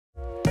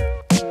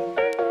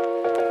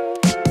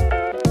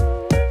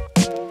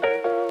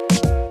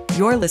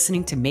You're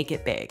listening to Make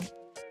It Big,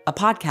 a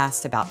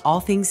podcast about all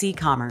things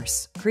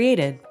e-commerce,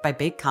 created by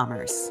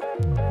BigCommerce.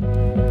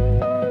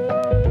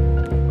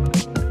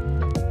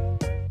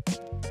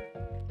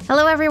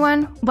 Hello,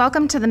 everyone.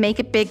 Welcome to the Make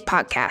It Big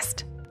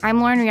podcast.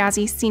 I'm Lauren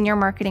Riazzi, Senior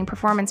Marketing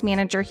Performance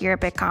Manager here at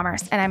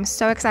BigCommerce, and I'm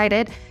so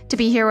excited to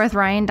be here with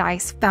Ryan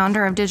Deiss,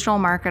 founder of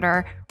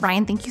DigitalMarketer.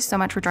 Ryan, thank you so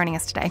much for joining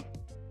us today.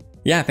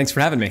 Yeah, thanks for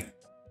having me.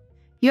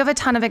 You have a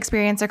ton of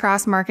experience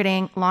across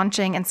marketing,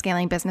 launching and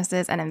scaling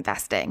businesses, and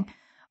investing.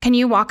 Can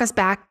you walk us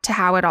back to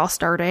how it all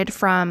started,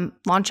 from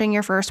launching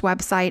your first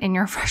website in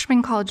your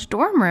freshman college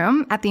dorm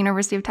room at the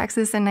University of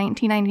Texas in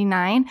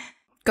 1999,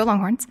 go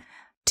Longhorns,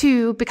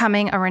 to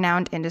becoming a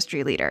renowned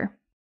industry leader?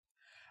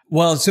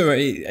 Well, so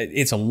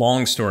it's a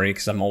long story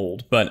because I'm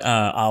old, but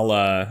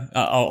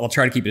I'll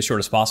try to keep it as short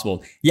as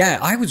possible. Yeah,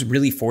 I was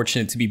really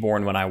fortunate to be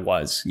born when I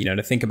was,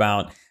 to think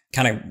about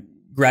kind of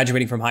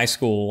graduating from high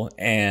school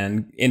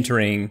and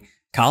entering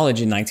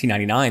college in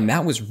 1999.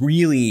 That was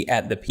really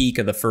at the peak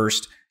of the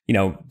first,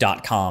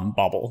 .com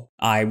bubble.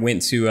 I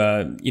went to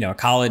a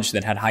college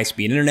that had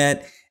high-speed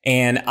internet,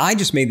 and I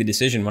just made the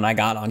decision when I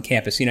got on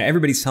campus.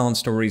 Everybody's telling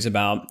stories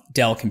about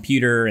Dell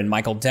Computer and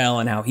Michael Dell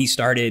and how he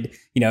started,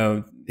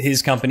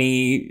 his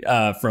company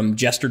from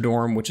Jester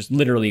Dorm, which is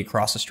literally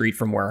across the street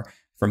from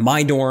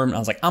my dorm. I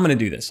was like, I'm going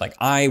to do this. Like,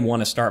 I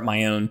want to start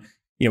my own,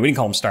 we didn't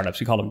call them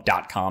startups. We called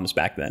them .coms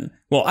back then.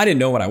 Well, I didn't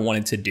know what I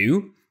wanted to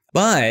do,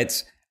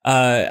 but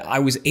I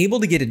was able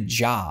to get a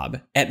job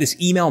at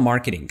this email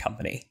marketing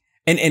company.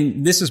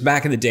 And this is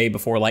back in the day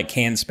before like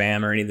canned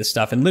spam or any of this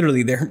stuff. And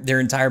literally their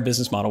entire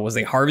business model was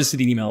they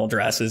harvested email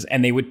addresses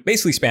and they would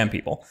basically spam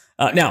people.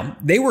 Now,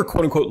 they were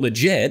quote unquote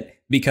legit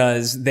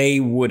because they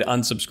would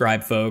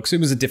unsubscribe folks. It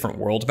was a different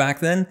world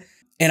back then.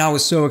 And I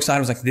was so excited. I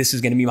was like, this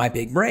is going to be my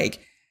big break.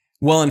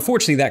 Well,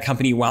 unfortunately, that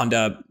company wound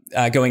up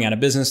going out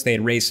of business. They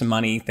had raised some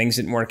money. Things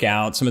didn't work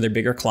out. Some of their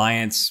bigger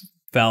clients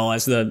fell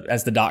as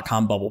the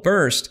 .com bubble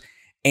burst.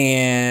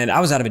 And I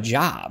was out of a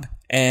job.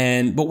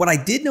 But what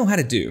I did know how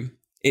to do,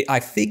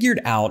 I figured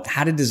out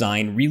how to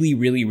design really,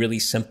 really, really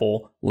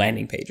simple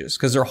landing pages,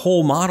 because their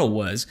whole model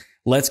was,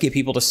 let's get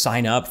people to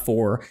sign up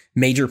for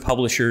major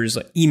publishers'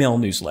 email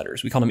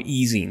newsletters. We called them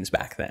e-zines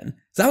back then.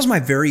 So that was my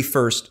very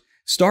first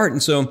start.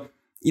 And so,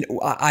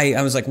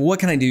 I was like, well, what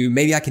can I do?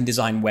 Maybe I can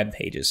design web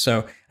pages.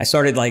 So I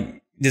started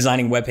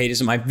designing web pages.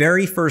 And my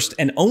very first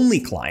and only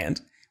client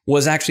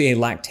was actually a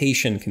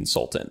lactation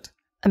consultant.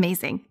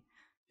 Amazing.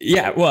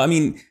 Yeah, well,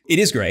 it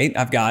is great.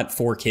 I've got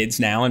 4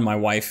 kids now, and my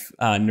wife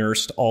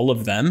nursed all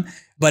of them.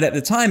 But at the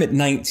time, at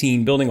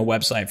 19, building a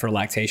website for a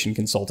lactation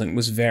consultant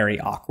was very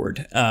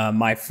awkward.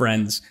 My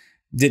friends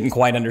didn't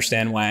quite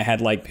understand why I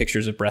had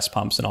pictures of breast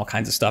pumps and all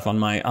kinds of stuff on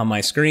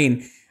my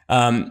screen.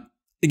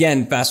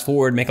 Again, fast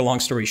forward, make a long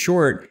story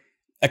short,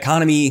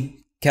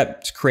 economy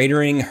kept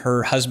cratering.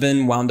 Her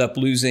husband wound up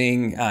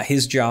losing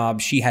his job.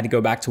 She had to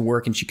go back to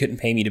work, and she couldn't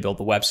pay me to build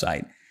the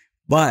website.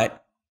 But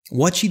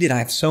what she did, I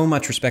have so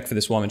much respect for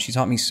this woman. She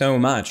taught me so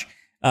much.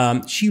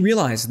 She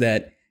realized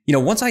that,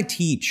 once I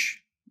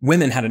teach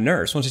women how to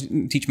nurse, once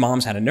I teach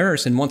moms how to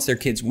nurse, and once their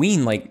kids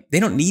wean, they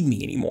don't need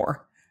me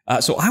anymore.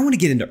 So I want to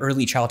get into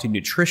early childhood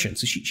nutrition.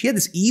 So she had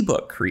this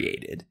ebook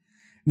created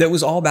that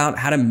was all about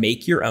how to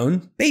make your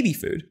own baby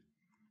food.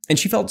 And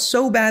she felt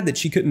so bad that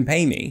she couldn't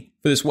pay me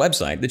for this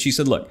website that she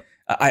said, look,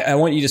 I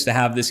want you just to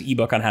have this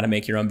ebook on how to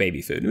make your own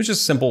baby food. It was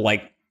just simple,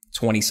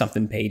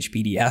 20-something page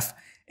PDF.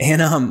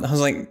 And I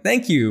was like,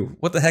 thank you.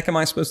 What the heck am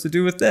I supposed to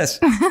do with this?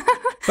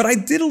 But I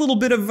did a little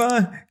bit of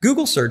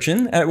Google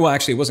searching. Well,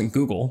 actually, it wasn't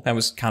Google. That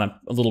was kind of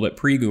a little bit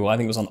pre-Google. I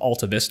think it was on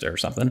Alta Vista or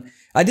something.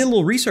 I did a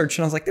little research,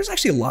 and I was like, there's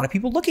actually a lot of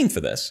people looking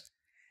for this.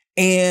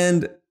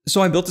 And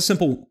so I built a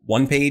simple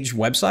one-page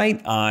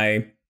website.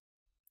 I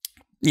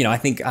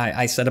think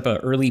I set up an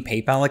early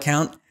PayPal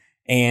account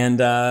and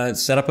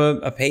set up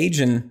a page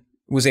and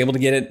was able to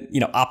get it,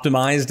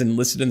 optimized and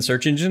listed in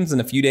search engines.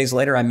 And a few days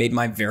later, I made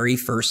my very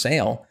first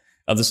sale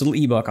of this little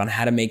ebook on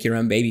how to make your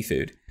own baby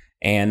food.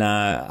 And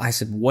I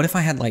said, what if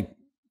I had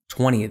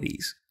 20 of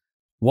these?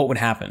 What would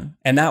happen?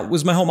 And that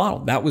was my whole model.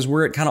 That was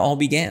where it kind of all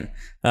began.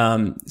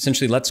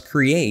 Essentially, let's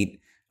create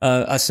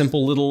a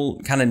simple little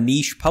kind of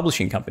niche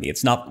publishing company.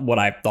 It's not what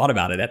I thought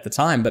about it at the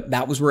time, but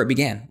that was where it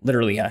began.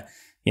 Literally, a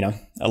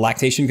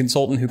lactation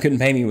consultant who couldn't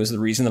pay me was the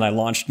reason that I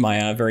launched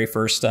my very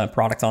first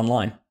product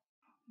online.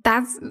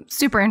 That's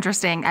super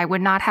interesting. I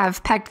would not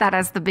have pegged that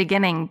as the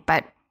beginning,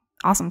 but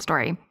awesome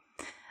story.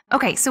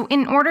 Okay, so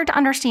in order to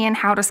understand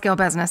how to scale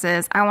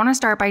businesses, I want to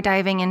start by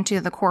diving into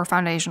the core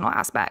foundational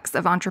aspects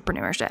of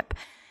entrepreneurship.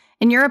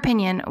 In your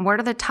opinion, what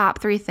are the top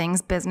 3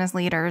 things business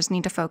leaders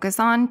need to focus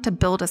on to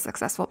build a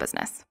successful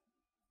business?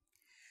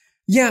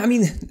 Yeah,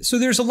 so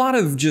there's a lot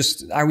of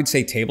just, I would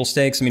say, table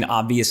stakes.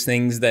 Obvious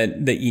things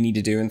that you need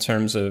to do in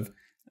terms of,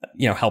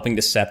 helping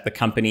to set the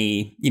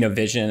company,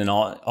 vision and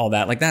all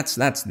that.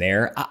 That's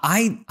there.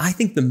 I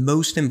think the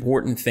most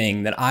important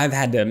thing that I've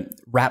had to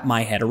wrap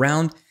my head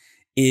around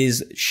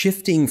is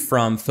shifting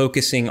from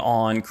focusing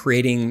on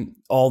creating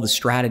all the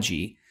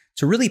strategy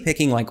to really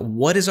picking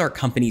what is our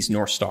company's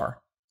North Star?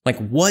 Like,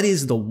 what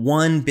is the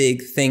one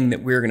big thing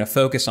that we're going to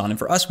focus on? And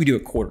for us, we do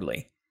it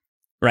quarterly,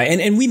 right?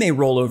 And we may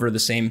roll over the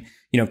same,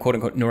 quote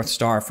unquote, North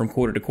Star from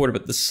quarter to quarter,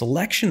 but the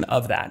selection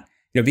of that,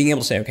 being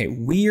able to say, okay,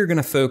 we are going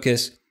to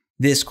focus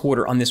this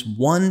quarter on this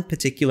one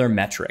particular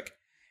metric.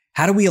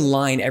 How do we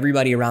align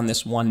everybody around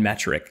this one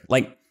metric?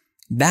 Like,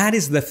 that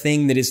is the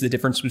thing that is the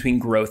difference between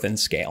growth and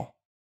scale.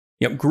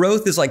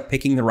 Growth is like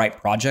picking the right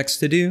projects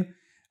to do.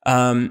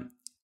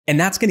 And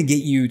that's going to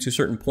get you to a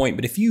certain point.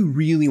 But if you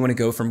really want to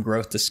go from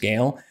growth to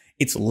scale,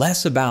 it's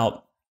less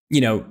about,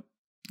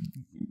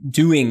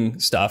 doing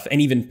stuff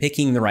and even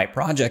picking the right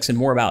projects and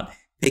more about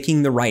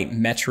picking the right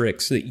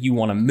metrics that you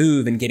want to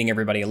move and getting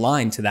everybody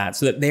aligned to that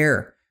so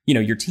that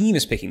your team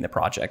is picking the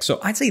project. So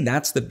I'd say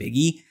that's the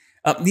biggie.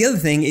 The other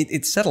thing,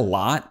 it's said a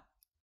lot,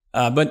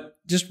 but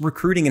just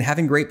recruiting and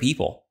having great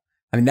people.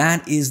 I mean,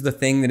 that is the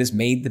thing that has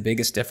made the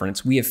biggest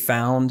difference. We have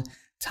found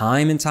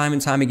time and time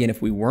and time again,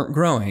 if we weren't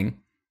growing,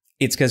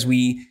 it's because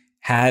we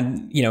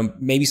had,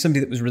 maybe somebody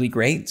that was really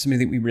great,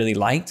 somebody that we really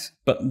liked,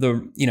 but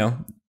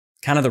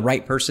kind of the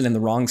right person in the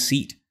wrong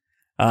seat.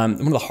 One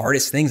of the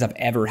hardest things I've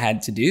ever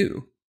had to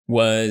do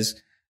was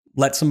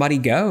let somebody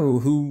go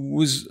who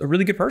was a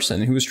really good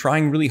person, who was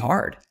trying really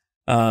hard.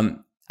 I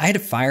had to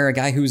fire a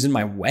guy who was in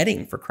my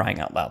wedding, for crying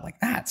out loud.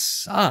 Like, that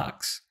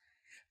sucks.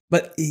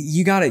 But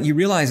you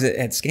realize that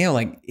at scale,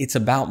 like, it's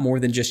about more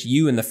than just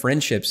you and the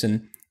friendships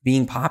and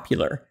being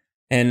popular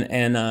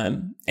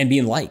and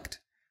being liked.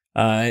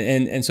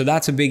 And so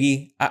that's a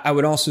biggie. I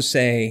would also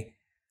say,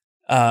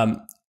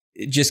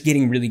 just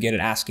getting really good at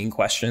asking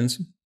questions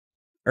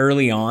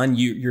early on.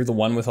 You're the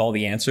one with all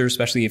the answers,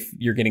 especially if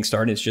you're getting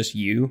started, it's just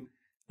you.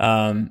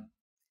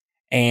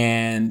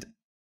 And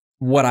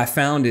what I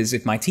found is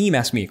if my team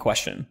asks me a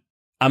question,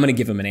 I'm going to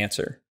give them an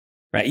answer,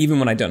 right? Even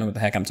when I don't know what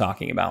the heck I'm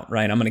talking about,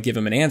 right? I'm going to give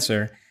them an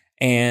answer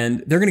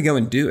and they're going to go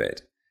and do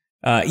it.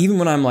 Even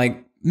when I'm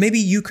like, maybe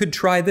you could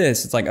try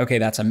this. It's like, okay,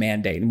 that's a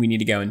mandate and we need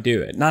to go and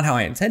do it. Not how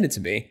I intended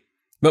to be.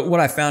 But what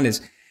I found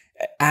is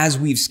as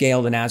we've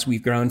scaled and as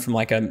we've grown from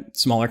like a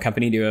smaller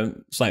company to a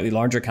slightly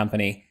larger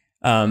company,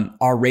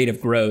 our rate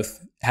of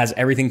growth has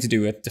everything to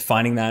do with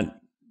defining that,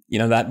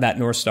 that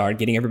North Star,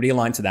 getting everybody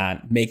aligned to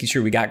that, making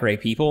sure we got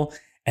great people,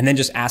 and then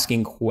just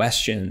asking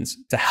questions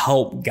to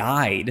help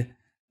guide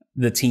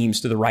the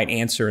teams to the right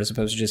answer as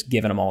opposed to just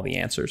giving them all the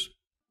answers.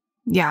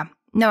 Yeah.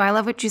 No, I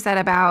love what you said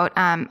about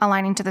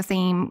aligning to the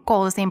same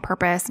goal, the same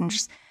purpose, and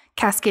just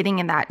cascading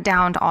in that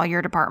down to all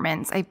your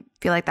departments. I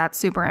feel like that's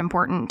super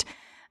important.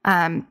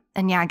 And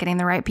yeah, getting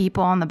the right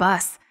people on the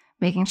bus,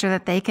 making sure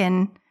that they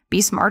can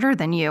be smarter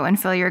than you and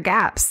fill your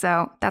gaps.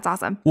 So that's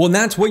awesome. Well, and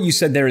that's what you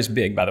said there is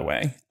big, by the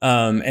way.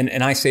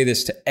 And I say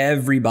this to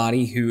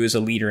everybody who is a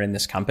leader in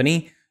this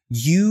company.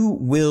 You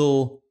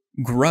will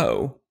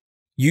grow.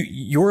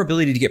 Your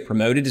ability to get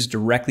promoted is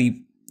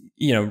directly,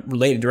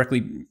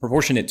 directly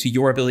proportionate to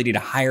your ability to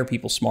hire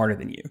people smarter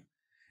than you.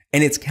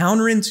 And it's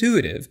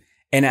counterintuitive.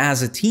 And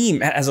as a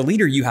team, as a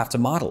leader, you have to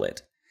model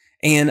it.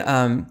 And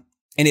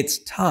it's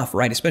tough,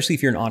 right? Especially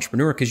if you're an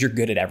entrepreneur, because you're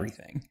good at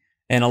everything.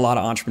 And a lot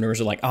of entrepreneurs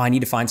are like, oh, I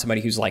need to find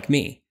somebody who's like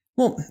me.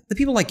 Well, the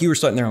people like you are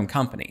starting their own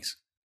companies,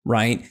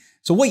 right?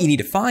 So what you need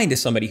to find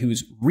is somebody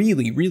who's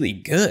really, really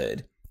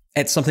good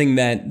at something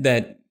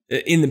that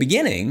in the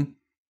beginning,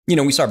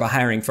 we start by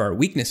hiring for our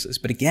weaknesses.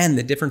 But again,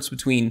 the difference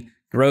between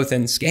growth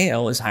and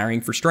scale is hiring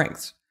for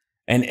strengths.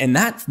 And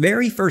that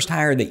very first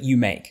hire that you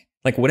make,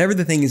 like whatever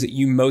the thing is that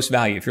you most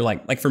value, if you're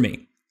like for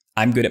me,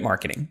 I'm good at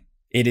marketing.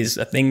 It is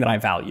a thing that I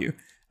value.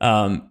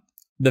 The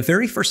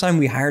very first time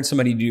we hired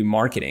somebody to do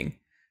marketing,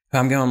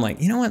 I'm going like,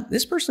 you know what?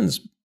 This person's,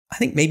 I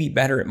think, maybe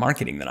better at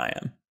marketing than I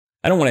am.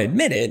 I don't want to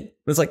admit it,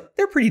 but it's like,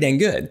 they're pretty dang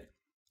good.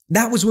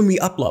 That was when we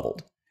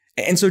up-leveled.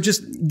 And so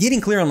just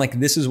getting clear on like,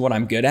 this is what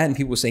I'm good at. And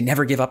people will say,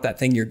 never give up that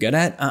thing you're good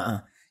at.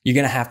 You're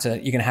going to have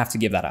to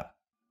give that up.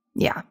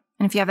 Yeah.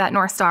 And if you have that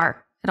North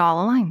Star, it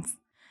all aligns.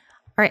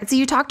 All right. So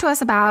you talked to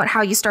us about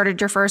how you started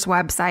your first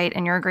website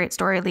and your great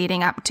story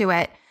leading up to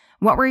it.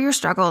 What were your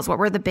struggles? What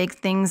were the big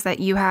things that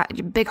you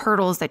had, big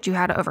hurdles that you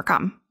had to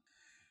overcome?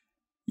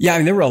 Yeah, I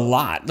mean, there were a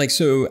lot. Like,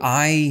 so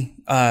I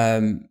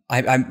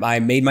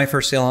made my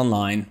first sale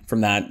online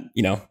from that,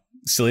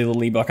 silly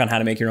little ebook on how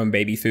to make your own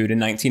baby food in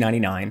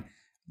 1999.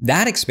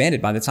 That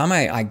expanded. By the time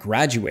I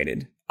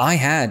graduated, I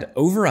had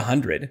over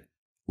 100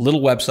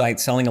 little websites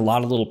selling a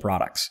lot of little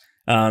products.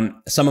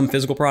 Some of them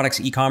physical products,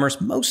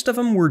 e-commerce. Most of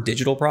them were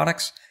digital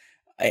products,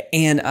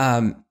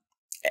 and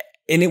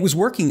it was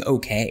working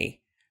okay.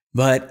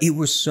 But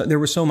there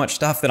was so much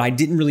stuff that I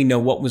didn't really know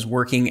what was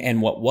working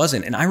and what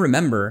wasn't. And I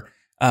remember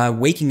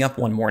waking up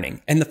one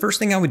morning, and the first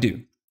thing I would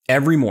do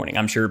every morning,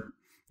 I'm sure,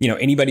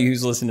 anybody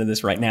who's listening to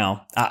this right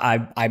now,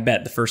 I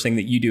bet the first thing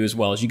that you do as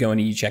well is you go in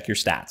and you check your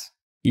stats.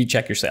 You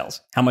check your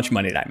sales. How much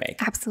money did I make?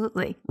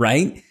 Absolutely.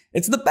 Right?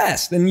 It's the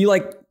best. And you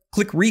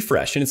click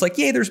refresh and it's like,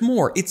 yay, there's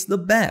more. It's the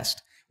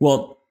best.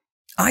 Well,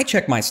 I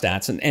checked my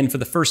stats and for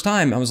the first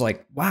time I was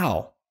like,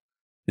 wow,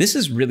 this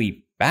is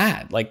really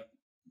bad. Like,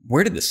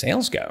 where did the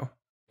sales go?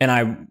 And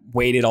I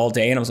waited all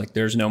day and I was like,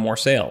 there's no more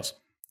sales.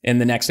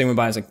 And the next thing went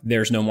by, I was like,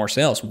 there's no more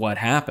sales. What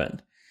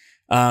happened?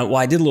 Well,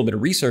 I did a little bit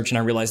of research and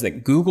I realized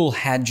that Google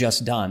had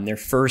just done their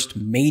first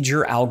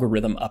major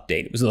algorithm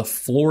update. It was the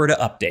Florida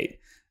update.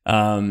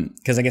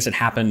 Because I guess it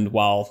happened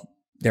while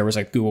there was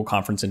a Google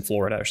conference in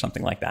Florida or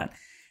something like that.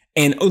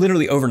 And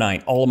literally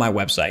overnight, all of my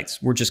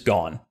websites were just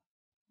gone.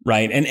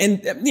 Right. And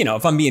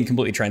if I'm being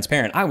completely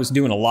transparent, I was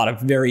doing a lot of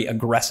very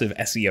aggressive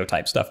SEO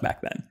type stuff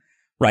back then.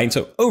 Right. And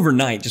so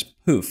overnight,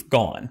 just poof,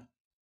 gone.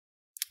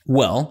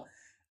 Well,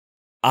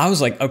 I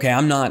was like, okay,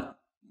 I'm going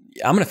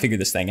to figure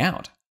this thing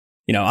out.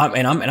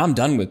 I'm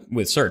done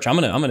with search. I'm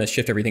going to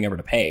shift everything over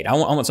to paid. I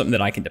want something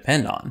that I can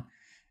depend on.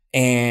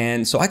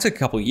 And so I took a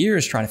couple of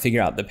years trying to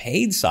figure out the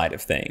paid side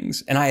of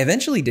things. And I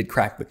eventually did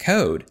crack the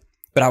code,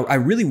 but I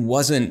really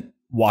wasn't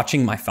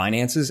watching my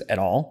finances at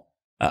all.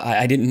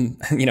 I didn't,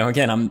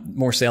 again, I'm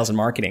more sales and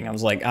marketing. I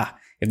was like,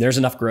 if there's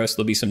enough gross,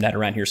 there'll be some net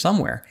around here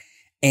somewhere.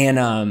 And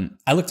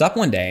I looked up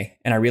one day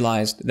and I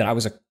realized that I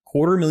was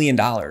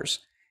 $250,000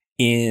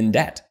 in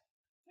debt.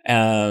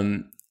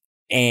 And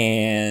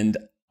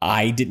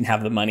I didn't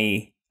have the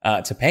money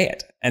to pay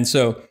it. And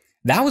so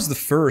that was the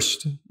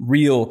first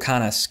real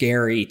kind of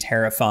scary,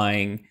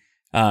 terrifying,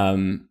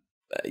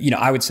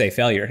 I would say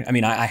failure. I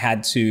mean, I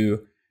had to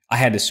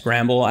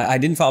scramble. I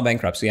didn't file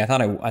bankruptcy. I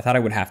thought I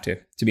would have to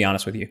be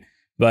honest with you.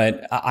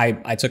 But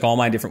I took all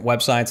my different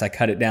websites. I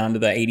cut it down to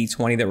the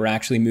 80-20 that were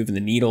actually moving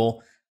the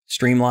needle,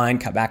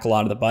 streamlined, cut back a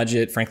lot of the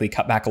budget, frankly,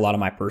 cut back a lot of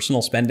my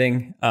personal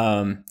spending.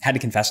 Had to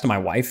confess to my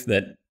wife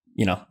that,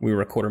 we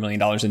were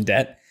 $250,000 in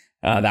debt.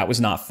 That was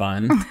not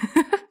fun.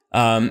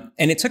 And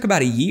it took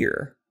about a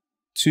year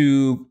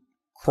to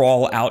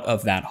crawl out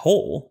of that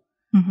hole.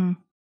 Mm-hmm.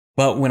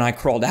 But when I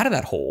crawled out of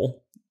that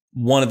hole,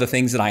 one of the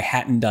things that I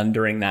hadn't done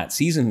during that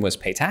season was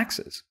pay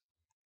taxes.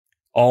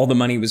 All the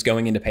money was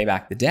going in to pay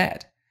back the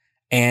debt.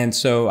 And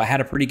so I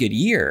had a pretty good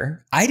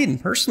year. I didn't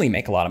personally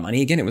make a lot of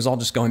money. Again, it was all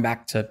just going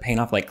back to paying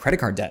off like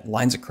credit card debt,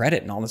 lines of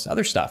credit and all this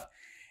other stuff.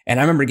 And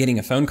I remember getting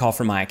a phone call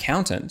from my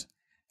accountant.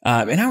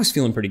 And I was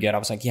feeling pretty good. I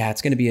was like, yeah,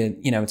 it's going to be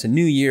it's a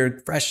new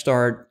year, fresh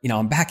start.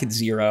 I'm back at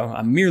zero.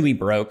 I'm merely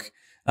broke.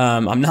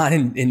 I'm not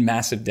in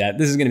massive debt.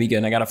 This is going to be good.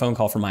 And I got a phone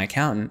call from my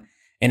accountant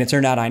and it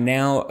turned out I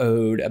now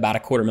owed about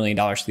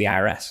 $250,000 to the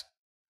IRS.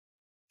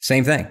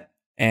 Same thing.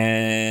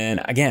 And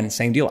again,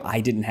 same deal.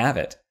 I didn't have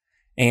it.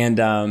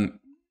 And,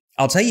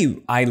 I'll tell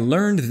you, I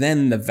learned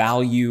then the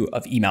value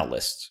of email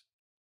lists,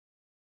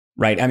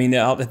 right? I mean,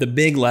 the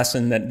big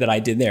lesson that I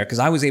did there, because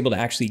I was able to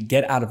actually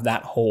get out of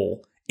that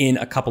hole in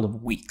a couple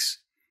of weeks.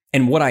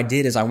 And what I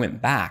did is I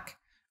went back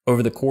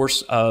over the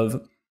course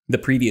of the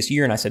previous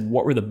year and I said,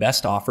 what were the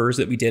best offers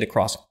that we did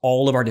across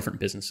all of our different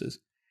businesses?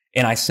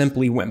 And I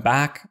simply went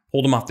back,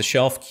 pulled them off the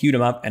shelf, queued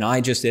them up, and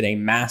I just did a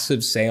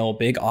massive sale,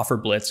 big offer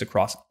blitz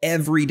across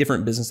every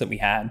different business that we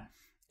had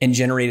and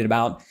generated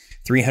about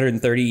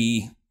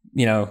 $350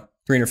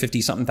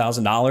 something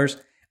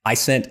 $1,000. I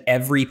sent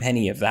every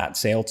penny of that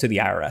sale to the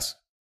IRS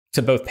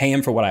to both pay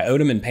him for what I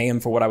owed him and pay him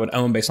for what I would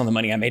owe based on the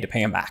money I made to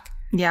pay him back.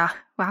 Yeah.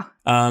 Wow.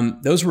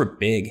 Those were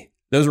big.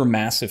 Those were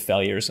massive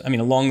failures. I mean,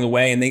 along the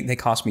way, and they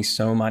cost me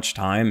so much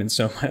time. And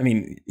so, I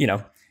mean,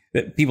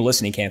 people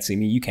listening can't see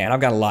me. You can. I've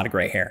got a lot of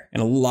gray hair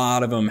and a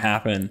lot of them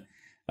happen.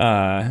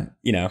 A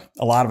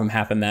lot of them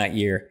happened that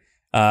year.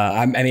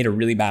 I made a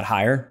really bad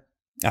hire.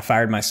 I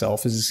fired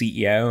myself as a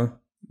CEO,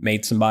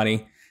 made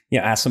somebody,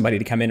 asked somebody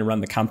to come in and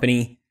run the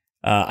company.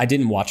 I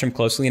didn't watch them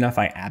closely enough.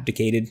 I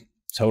abdicated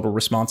total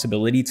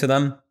responsibility to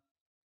them.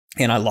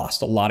 And I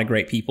lost a lot of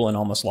great people and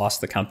almost lost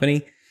the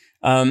company.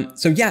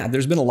 So yeah,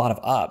 there's been a lot of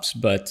ups,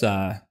 but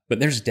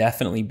there's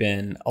definitely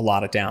been a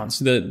lot of downs.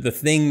 The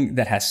thing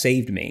that has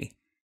saved me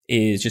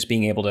is just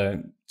being able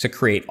to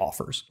create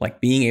offers, like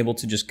being able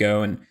to just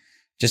go and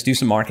just do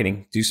some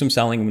marketing, do some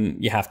selling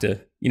when you have to,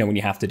 when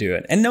you have to do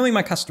it, and knowing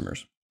my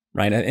customers,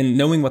 right, and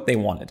knowing what they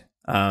wanted.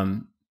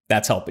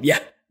 That's helped. But yeah,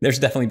 there's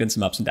definitely been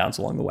some ups and downs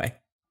along the way.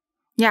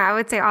 Yeah, I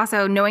would say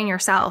also knowing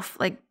yourself,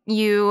 like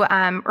you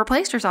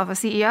replaced yourself as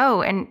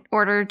CEO in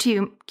order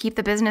to keep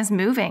the business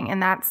moving.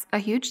 And that's a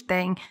huge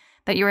thing,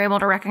 that you were able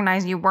to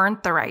recognize you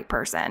weren't the right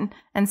person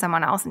and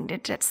someone else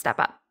needed to step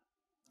up.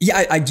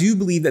 Yeah, I do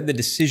believe that the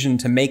decision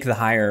to make the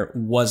hire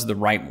was the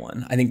right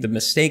one. I think the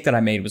mistake that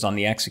I made was on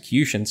the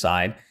execution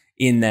side,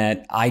 in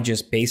that I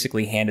just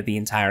basically handed the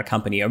entire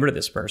company over to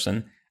this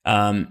person.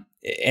 And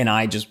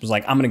I just was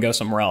like, I'm going to go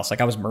somewhere else.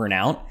 Like I was burnt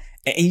out.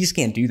 And you just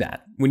can't do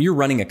that. When you're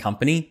running a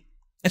company,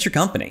 it's your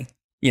company.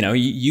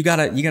 You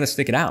gotta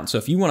stick it out. So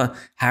if you want to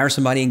hire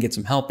somebody and get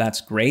some help, that's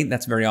great.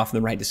 That's very often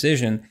the right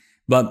decision.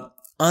 But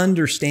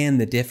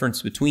understand the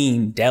difference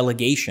between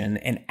delegation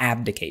and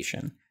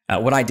abdication.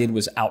 What I did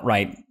was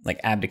outright like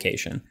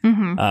abdication.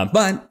 Mm-hmm.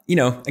 But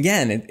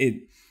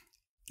again,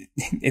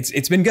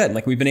 it's been good.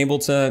 Like we've been able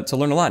to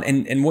learn a lot.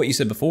 And what you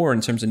said before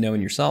in terms of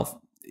knowing yourself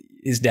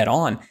is dead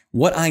on.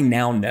 What I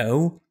now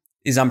know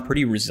is I'm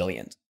pretty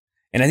resilient.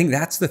 And I think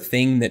that's the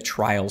thing that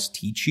trials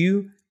teach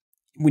you.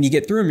 When you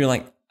get through them, you're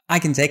like, I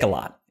can take a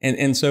lot.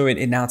 And so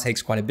it now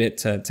takes quite a bit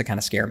to kind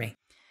of scare me.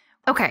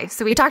 Okay.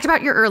 So we talked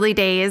about your early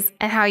days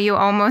and how you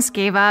almost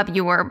gave up.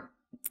 You were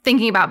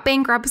thinking about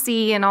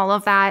bankruptcy and all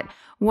of that.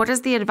 what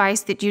is the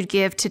advice that you'd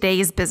give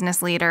today's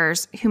business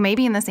leaders who may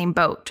be in the same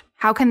boat?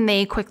 How can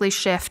they quickly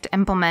shift,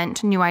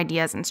 implement new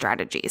ideas and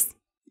strategies?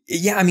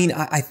 Yeah, I mean,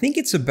 I think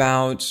it's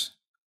about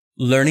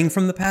learning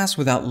from the past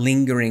without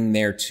lingering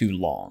there too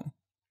long.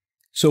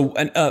 So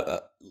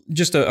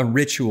just a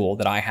ritual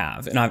that I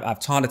have, and I've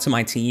taught it to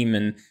my team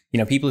and,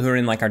 people who are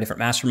in like our different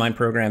mastermind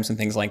programs and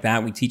things like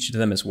that, we teach it to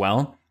them as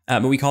well.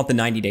 But we call it the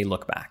 90-day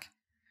look back.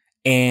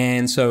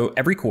 And so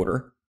every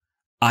quarter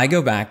I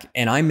go back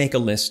and I make a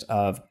list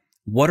of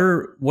what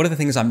are the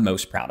things I'm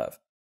most proud of.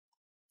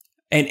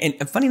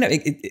 And funny enough,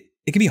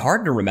 it can be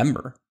hard to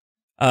remember.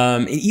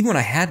 Even when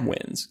I had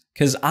wins,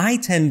 because I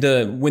tend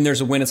to, when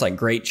there's a win, it's like,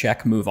 great,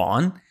 check, move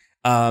on.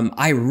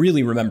 I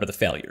really remember the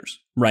failures,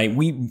 right?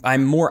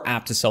 I'm more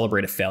apt to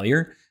celebrate a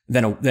failure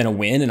than a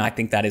win. And I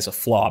think that is a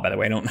flaw, by the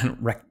way. I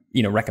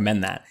don't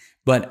recommend that.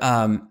 But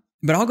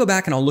I'll go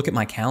back and I'll look at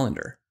my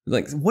calendar.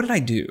 Like, what did I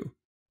do,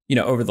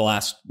 over the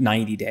last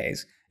 90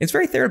 days? It's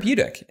very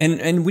therapeutic.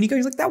 And when you go,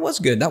 you're like, that was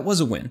good. That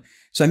was a win.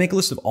 So I make a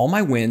list of all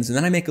my wins, and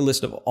then I make a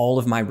list of all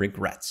of my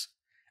regrets.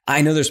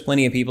 I know there's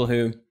plenty of people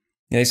who,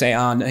 they say,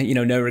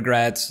 no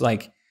regrets.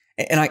 Like,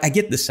 and I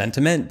get the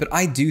sentiment, but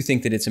I do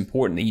think that it's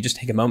important that you just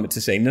take a moment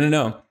to say,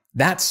 no,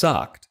 that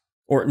sucked.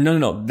 Or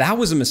no, that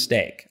was a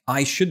mistake.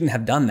 I shouldn't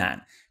have done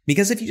that.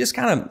 Because if you just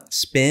kind of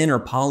spin or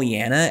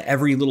Pollyanna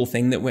every little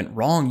thing that went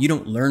wrong, you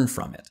don't learn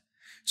from it.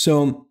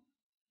 So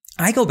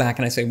I go back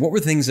and I say, what were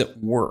things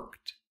that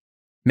worked?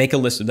 Make a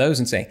list of those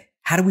and say,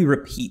 how do we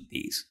repeat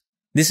these?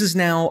 This is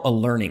now a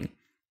learning.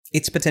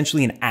 It's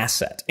potentially an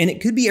asset. And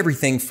it could be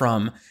everything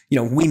from,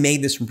 we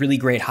made this really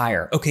great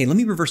hire. Okay, let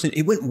me reverse it.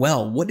 It went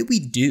well. What did we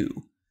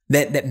do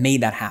that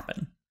made that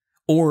happen?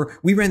 Or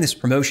we ran this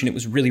promotion. It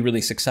was really,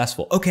 really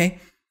successful. Okay,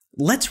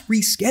 let's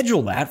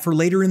reschedule that for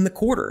later in the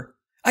quarter.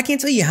 I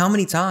can't tell you how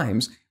many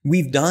times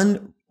we've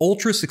done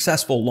ultra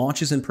successful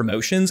launches and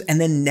promotions and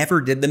then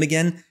never did them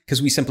again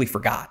because we simply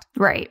forgot.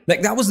 Right.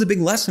 Like, that was the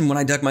big lesson when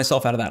I dug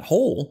myself out of that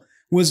hole,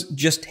 was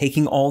just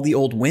taking all the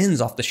old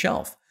wins off the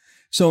shelf.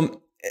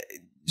 So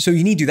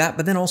you need to do that,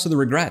 but then also the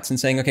regrets and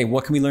saying, okay,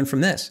 what can we learn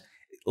from this?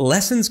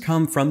 Lessons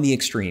come from the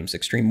extremes,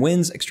 extreme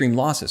wins, extreme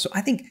losses. So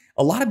I think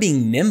a lot of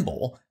being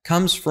nimble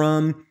comes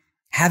from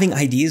having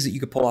ideas that you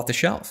could pull off the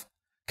shelf.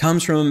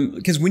 Comes from,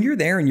 because when you're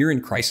there and you're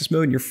in crisis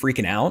mode and you're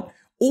freaking out,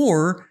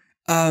 or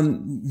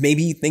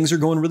maybe things are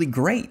going really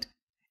great,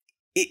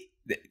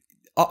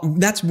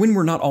 that's when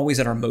we're not always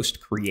at our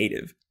most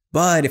creative.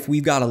 But if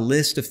we've got a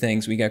list of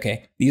things, we go,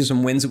 okay, these are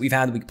some wins that we've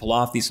had that we can pull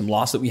off, these are some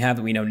losses that we have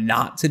that we know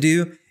not to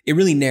do. It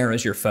really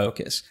narrows your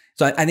focus.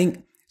 So I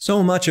think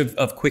so much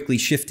of quickly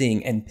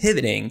shifting and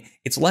pivoting,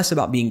 it's less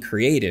about being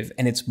creative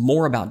and it's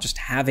more about just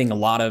having a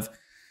lot of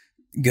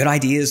good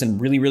ideas and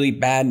really, really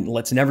bad,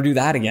 let's never do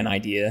that again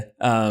idea,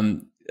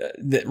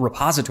 the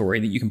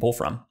repository that you can pull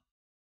from.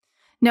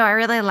 No, I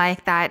really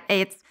like that.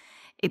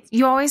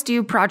 You always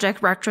do project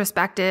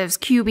retrospectives,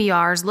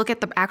 QBRs, look at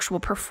the actual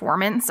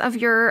performance of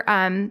your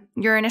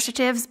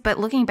initiatives, but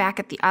looking back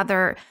at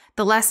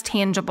the less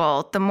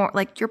tangible, the more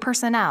like your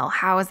personnel,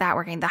 how is that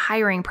working? The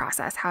hiring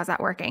process, how is that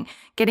working?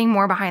 Getting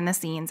more behind the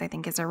scenes, I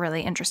think, is a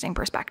really interesting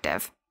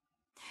perspective.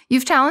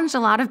 You've challenged a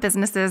lot of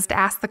businesses to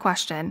ask the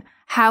question,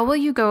 how will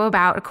you go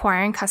about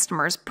acquiring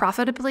customers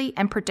profitably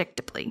and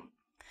predictably?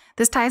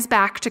 This ties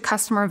back to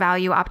customer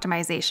value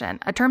optimization,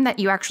 a term that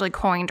you actually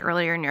coined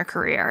earlier in your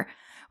career.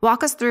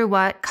 Walk us through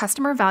what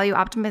customer value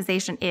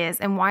optimization is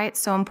and why it's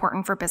so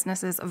important for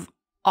businesses of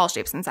all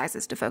shapes and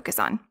sizes to focus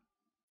on.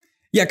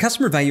 Yeah,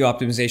 customer value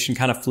optimization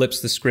kind of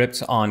flips the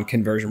script on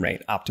conversion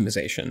rate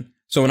optimization.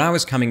 So when I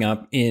was coming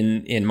up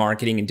in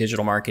marketing and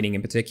digital marketing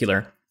in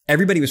particular,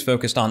 everybody was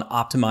focused on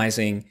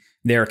optimizing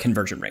their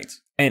conversion rates.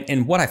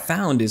 And what I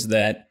found is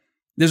that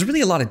there's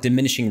really a lot of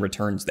diminishing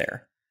returns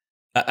there.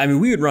 I mean,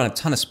 we would run a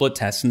ton of split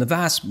tests, and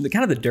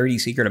the dirty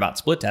secret about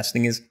split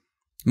testing is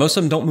most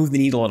of them don't move the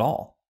needle at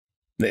all.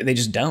 They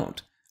just don't.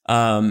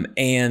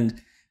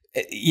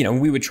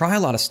 We would try a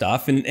lot of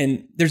stuff,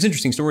 and there's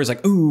interesting stories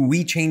like, ooh,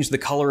 we changed the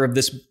color of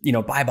this,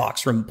 buy box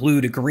from blue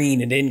to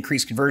green and it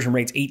increased conversion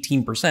rates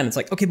 18%. It's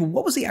like, okay, but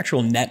what was the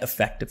actual net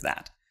effect of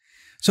that?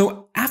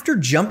 So after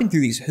jumping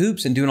through these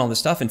hoops and doing all this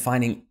stuff and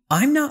finding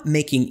I'm not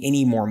making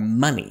any more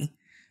money,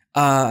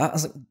 I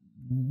was like,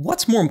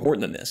 what's more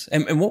important than this?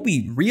 And what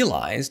we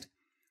realized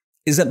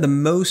is that the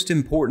most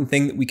important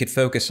thing that we could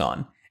focus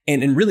on,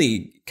 and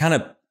really kind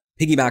of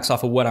piggybacks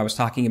off of what I was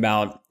talking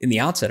about in the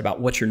outset about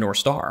what's your North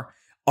Star.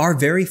 Our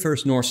very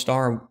first North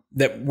Star,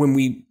 that when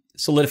we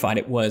solidified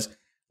it, was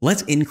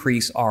let's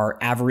increase our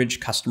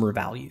average customer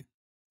value.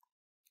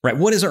 Right?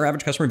 What is our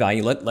average customer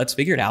value? Let's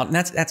figure it out. And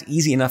that's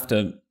easy enough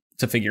to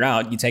figure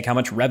out. You take how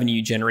much revenue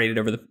you generated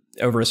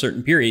over a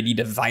certain period, you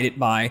divide it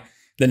by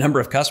the number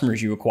of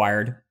customers you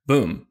acquired,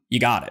 boom, you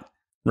got it,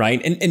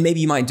 right? And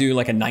maybe you might do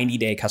like a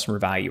 90-day customer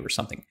value or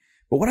something.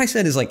 But what I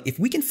said is, like, if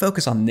we can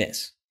focus on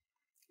this,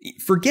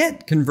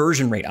 forget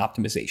conversion rate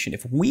optimization.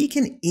 If we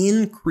can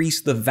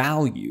increase the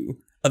value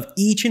of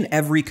each and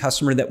every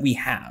customer that we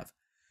have,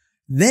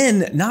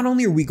 then not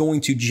only are we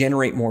going to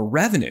generate more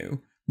revenue,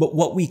 but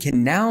what we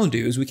can now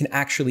do is we can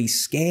actually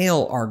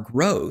scale our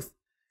growth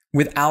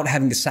without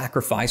having to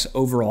sacrifice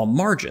overall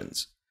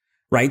margins,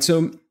 right?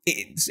 So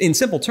in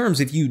simple terms,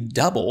 if you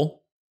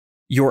double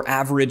your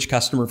average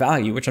customer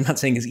value, which I'm not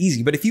saying is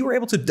easy, but if you were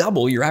able to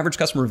double your average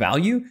customer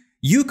value,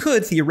 you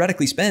could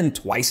theoretically spend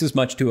twice as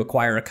much to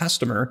acquire a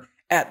customer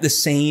at the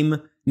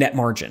same net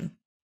margin,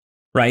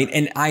 right?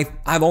 And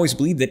I've always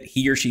believed that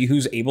he or she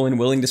who's able and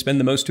willing to spend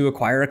the most to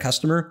acquire a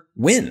customer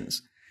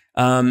wins.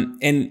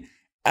 And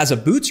as a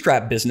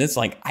bootstrap business,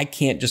 like I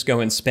can't just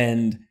go and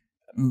spend,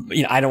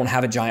 I don't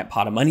have a giant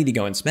pot of money to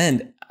go and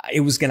spend.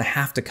 It was going to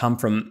have to come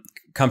from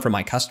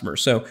my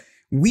customers. So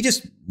we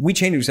changed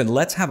it. We said,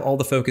 let's have all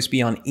the focus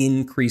be on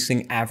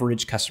increasing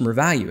average customer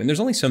value. And there's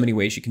only so many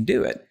ways you can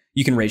do it.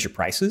 You can raise your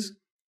prices,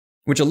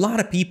 which a lot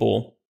of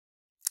people,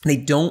 they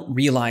don't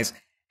realize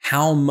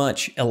how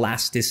much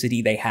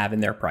elasticity they have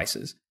in their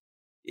prices.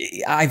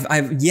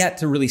 I've yet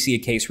to really see a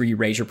case where you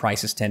raise your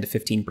prices 10 to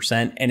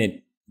 15% and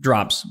it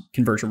drops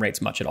conversion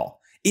rates much at all.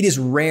 It is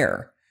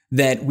rare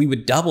that we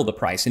would double the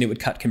price and it would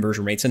cut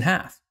conversion rates in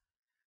half,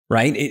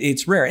 right?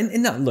 It's rare.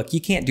 And no, look,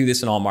 you can't do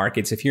this in all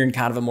markets. If you're in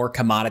kind of a more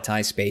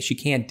commoditized space, you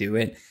can't do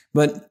it.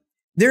 But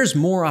there's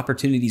more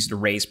opportunities to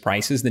raise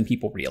prices than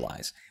people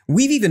realize.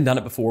 We've even done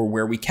it before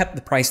where we kept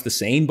the price the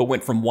same, but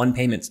went from 1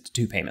 payment to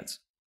 2 payments,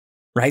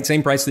 right?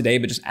 Same price today,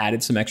 but just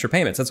added some extra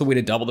payments. That's a way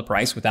to double the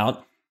price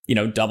without,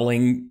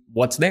 doubling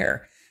what's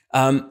there.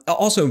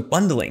 Also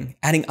bundling,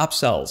 adding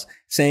upsells,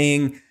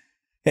 saying,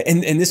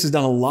 and this is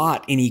done a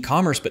lot in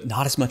e-commerce, but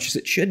not as much as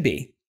it should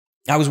be.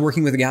 I was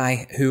working with a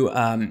guy who,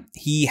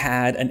 he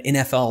had an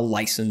NFL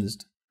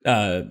licensed,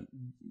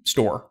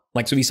 store.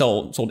 So he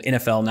sold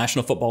NFL,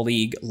 National Football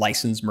League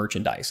licensed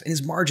merchandise, and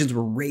his margins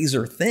were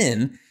razor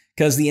thin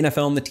because the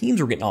NFL and the teams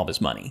were getting all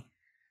this money.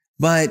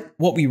 But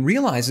what we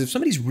realized is if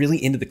somebody's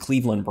really into the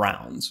Cleveland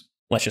Browns,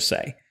 let's just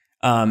say,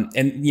 and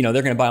they're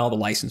going to buy all the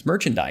licensed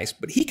merchandise,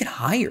 but he could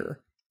hire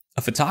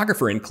a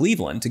photographer in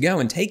Cleveland to go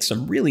and take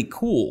some really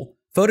cool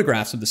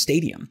photographs of the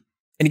stadium,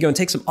 and he'd go and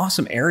take some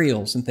awesome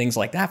aerials and things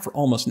like that for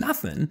almost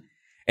nothing.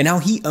 And now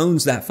he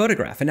owns that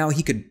photograph, and now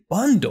he could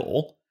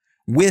bundle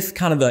with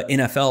kind of the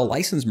NFL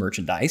licensed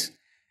merchandise,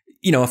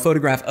 a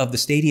photograph of the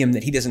stadium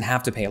that he doesn't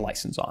have to pay a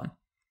license on.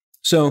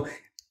 So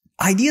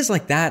ideas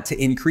like that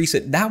to increase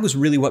it, that was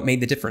really what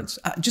made the difference.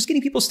 Just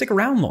getting people to stick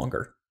around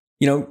longer,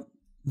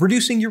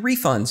 reducing your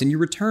refunds and your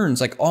returns,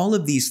 like all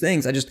of these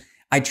things.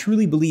 I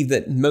truly believe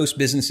that most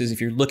businesses, if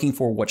you're looking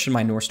for what should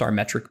my North Star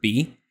metric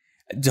be,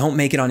 don't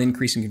make it on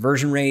increasing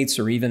conversion rates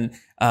or even,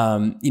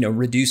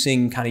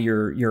 reducing kind of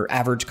your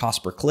average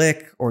cost per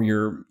click or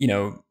your,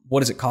 what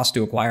does it cost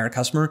to acquire a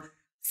customer?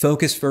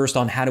 Focus first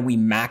on how do we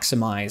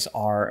maximize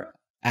our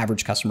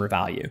average customer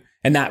value.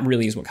 And that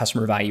really is what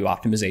customer value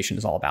optimization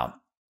is all about.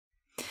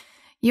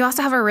 You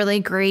also have a really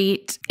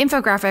great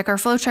infographic or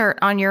flowchart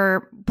on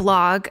your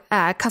blog,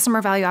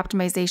 Customer Value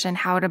Optimization,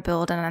 How to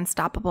Build an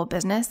Unstoppable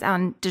Business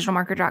on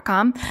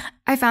DigitalMarketer.com.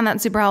 I found that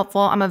super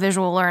helpful. I'm a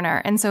visual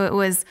learner. And so it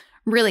was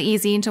really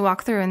easy to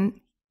walk through and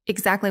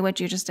exactly what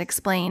you just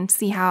explained,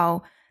 see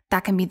how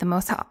that can be the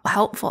most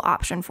helpful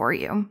option for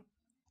you.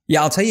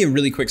 Yeah, I'll tell you a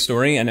really quick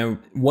story. I know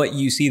what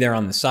you see there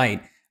on the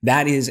site,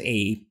 that is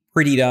a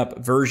prettied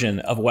up version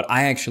of what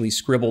I actually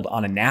scribbled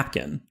on a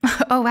napkin.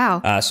 Oh,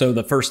 wow. So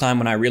the first time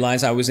when I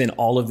realized I was in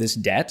all of this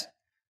debt,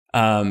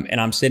 and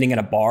I'm sitting at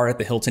a bar at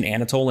the Hilton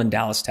Anatole in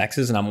Dallas,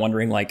 Texas, and I'm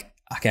wondering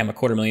okay, I'm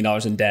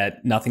 $250,000 in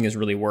debt. Nothing is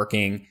really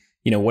working.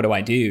 What do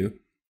I do?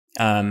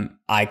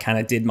 I kind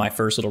of did my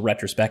first little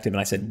retrospective and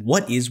I said,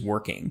 what is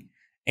working?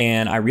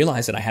 And I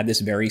realized that I had this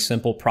very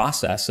simple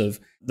process of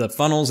the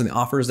funnels and the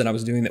offers that I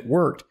was doing that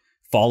worked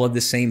followed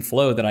the same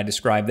flow that I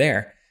described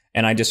there.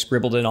 And I just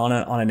scribbled it on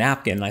a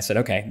napkin. And I said,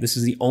 okay, this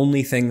is the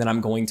only thing that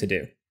I'm going to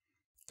do.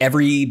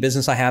 Every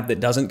business I have that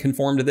doesn't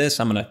conform to this,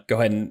 I'm going to go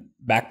ahead and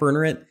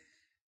backburner it.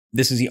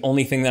 This is the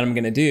only thing that I'm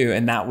going to do.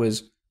 And that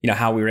was,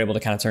 how we were able to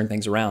kind of turn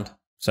things around.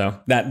 So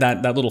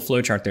that little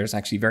flow chart there is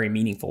actually very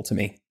meaningful to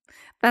me.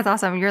 That's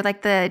awesome. You're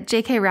like the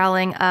J.K.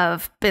 Rowling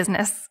of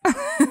business.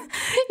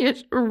 You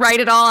write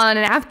it all on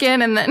a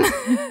napkin and then...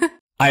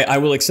 I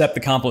will accept the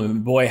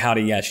compliment. Boy,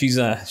 howdy. Yeah, she's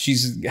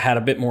had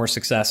a bit more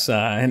success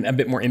and a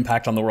bit more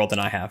impact on the world than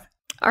I have.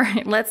 All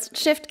right, let's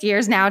shift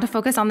gears now to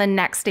focus on the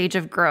next stage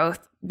of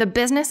growth. The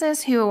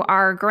businesses who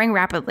are growing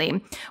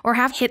rapidly or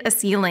have hit a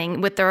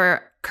ceiling with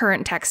their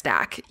current tech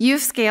stack.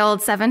 You've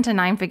scaled 7 to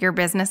 9 figure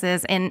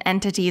businesses in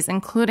entities,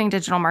 including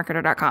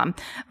DigitalMarketer.com,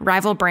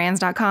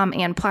 RivalBrands.com,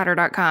 and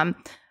Platter.com.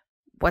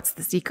 What's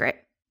the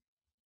secret?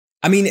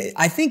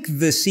 I think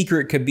the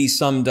secret could be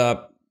summed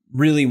up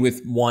really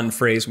with one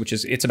phrase, which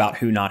is it's about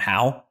who, not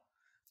how.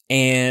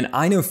 And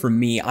I know for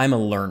me, I'm a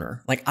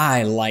learner.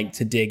 I like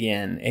to dig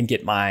in and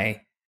get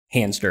my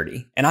hands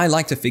dirty, and I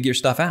like to figure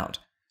stuff out.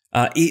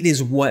 It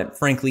is what,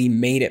 frankly,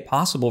 made it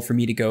possible for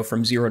me to go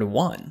from 0 to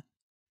 1.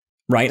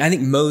 Right? I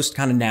think most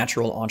kind of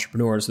natural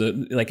entrepreneurs,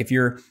 if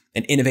you're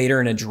an innovator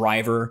and a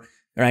driver,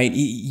 right,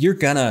 you're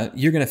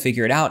gonna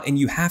figure it out, and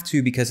you have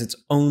to because it's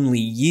only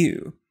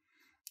you.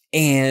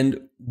 And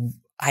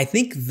I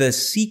think the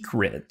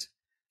secret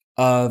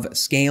of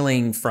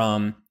scaling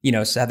from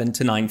 7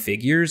 to 9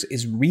 figures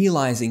is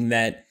realizing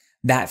that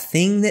that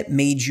thing that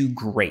made you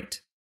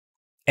great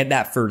at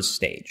that first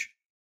stage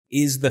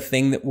is the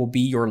thing that will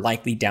be your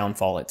likely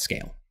downfall at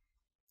scale.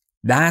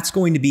 That's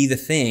going to be the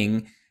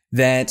thing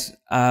that's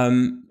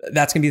going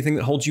to be the thing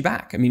that holds you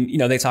back. I mean,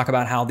 they talk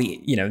about how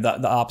the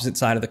opposite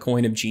side of the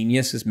coin of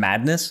genius is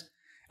madness.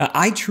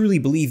 I truly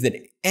believe that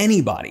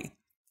anybody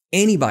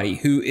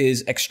who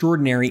is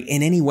extraordinary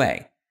in any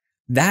way,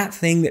 that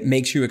thing that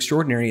makes you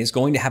extraordinary is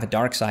going to have a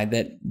dark side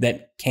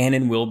that can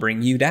and will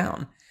bring you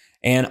down.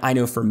 And I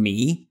know for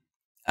me,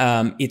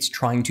 it's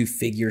trying to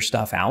figure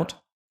stuff out.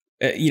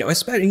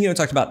 Especially,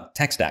 talked about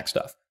tech stack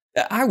stuff.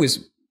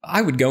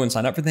 I would go and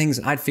sign up for things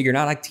and I'd figure it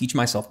out. I'd teach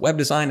myself web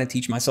design. I'd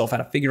teach myself how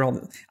to figure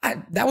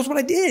that was what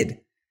I did.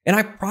 And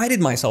I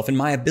prided myself in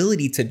my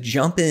ability to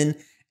jump in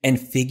and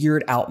figure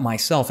it out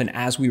myself. And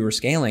as we were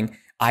scaling,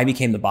 I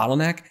became the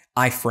bottleneck.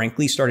 I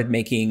frankly started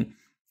making,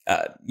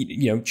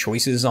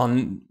 choices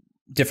on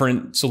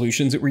different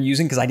solutions that we're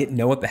using because I didn't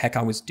know what the heck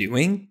I was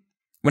doing.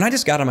 When I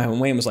just got on my own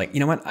way and was like, you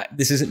know what,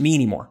 this isn't me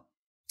anymore.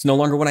 It's no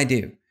longer what I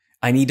do.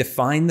 I need to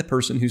find the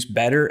person who's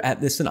better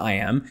at this than I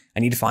am. I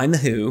need to find the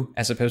who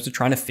as opposed to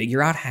trying to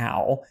figure out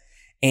how.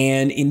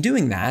 And in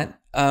doing that,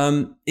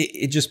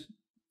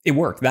 it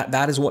worked.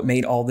 That is what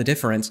made all the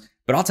difference.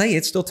 But I'll tell you,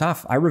 it's still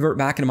tough. I revert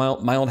back into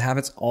my old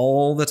habits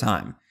all the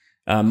time.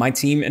 My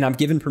team, and I've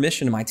given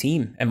permission to my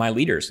team and my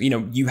leaders.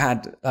 You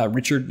had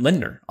Richard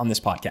Lindner on this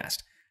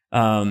podcast.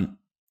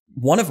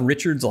 One of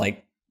Richard's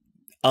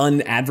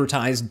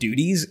unadvertised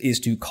duties is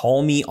to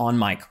call me on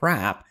my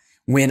crap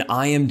when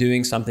I am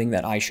doing something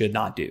that I should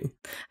not do.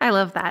 I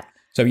love that.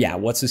 So yeah,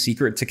 what's the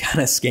secret to kind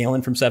of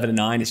scaling from 7 to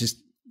 9? It's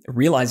just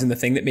realizing the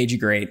thing that made you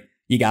great.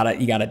 You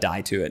gotta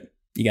die to it.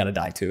 You gotta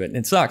die to it. And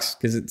it sucks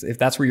because if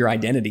that's where your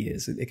identity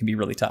is, it can be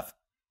really tough.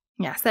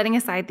 Yeah. Setting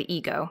aside the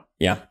ego.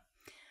 Yeah.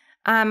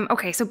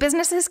 Okay. So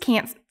businesses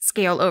can't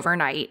scale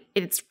overnight.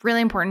 It's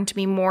really important to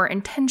be more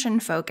intention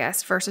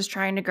focused versus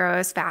trying to grow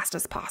as fast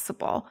as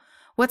possible.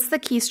 What's the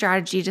key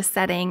strategy to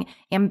setting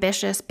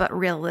ambitious but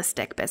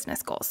realistic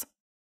business goals?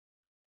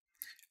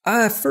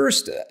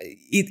 First,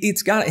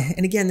 it's got,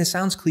 and again, this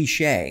sounds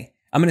cliche.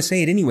 I'm going to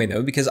say it anyway,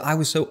 though, because I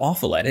was so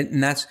awful at it.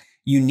 And that's,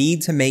 you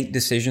need to make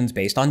decisions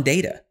based on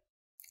data.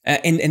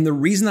 And the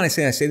reason that I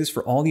say this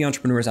for all the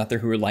entrepreneurs out there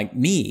who are like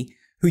me,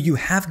 who you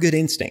have good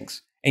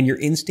instincts and your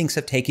instincts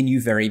have taken you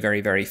very,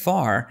 very, very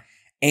far.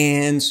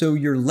 And so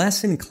you're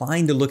less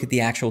inclined to look at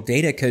the actual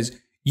data because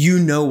you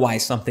know why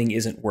something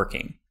isn't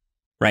working.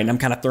 Right. And I'm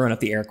kind of throwing up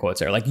the air quotes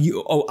there. Like,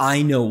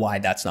 I know why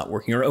that's not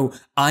working. Or,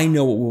 I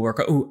know what will work.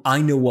 Or,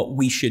 I know what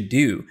we should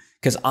do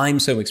because I'm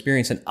so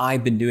experienced and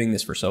I've been doing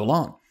this for so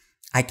long.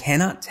 I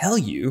cannot tell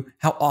you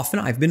how often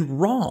I've been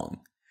wrong.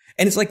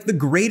 And it's like the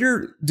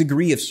greater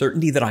degree of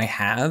certainty that I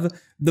have,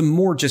 the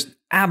more just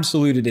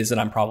absolute it is that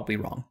I'm probably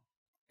wrong.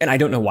 And I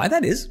don't know why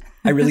that is.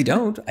 I really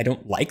don't. I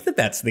don't like that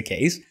that's the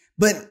case,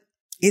 but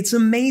it's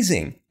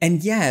amazing.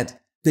 And yet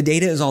the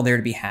data is all there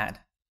to be had.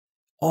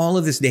 All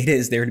of this data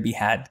is there to be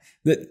had.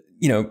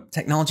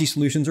 Technology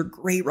solutions are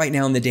great right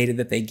now in the data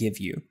that they give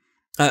you.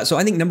 So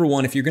I think number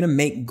one, if you're going to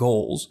make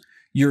goals,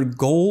 your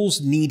goals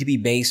need to be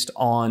based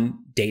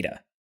on data,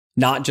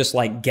 not just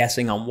like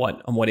guessing on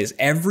what is.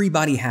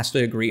 Everybody has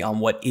to agree on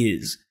what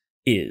is.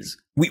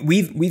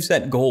 We've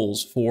set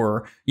goals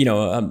for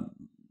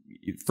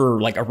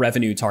like a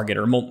revenue target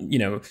or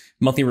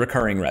monthly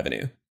recurring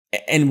revenue,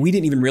 and we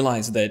didn't even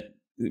realize that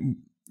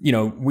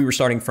we were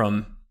starting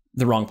from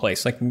the wrong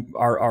place. Like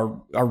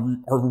our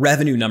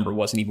revenue number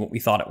wasn't even what we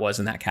thought it was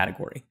in that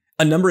category.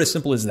 A number as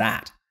simple as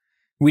that.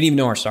 We didn't even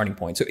know our starting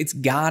point. So it's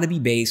got to be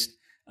based.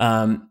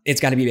 It's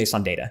got to be based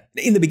on data.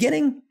 In the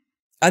beginning,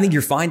 I think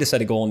you're fine to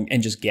set a goal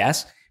and just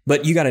guess,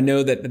 but you got to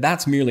know that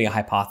that's merely a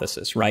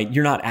hypothesis, right?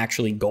 You're not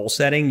actually goal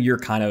setting. You're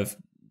kind of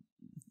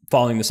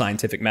following the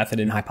scientific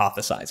method and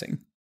hypothesizing,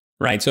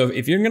 right? So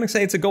if you're going to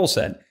say it's a goal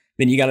set,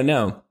 then you got to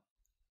know,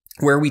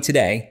 where are we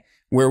today?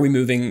 Where are we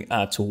moving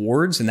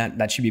towards? And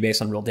that should be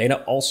based on real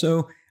data.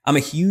 Also, I'm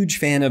a huge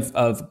fan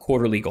of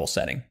quarterly goal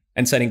setting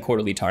and setting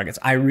quarterly targets.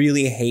 I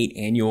really hate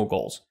annual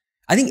goals.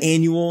 I think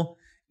annual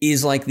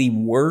is like the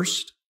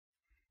worst.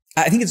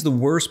 I think it's the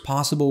worst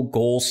possible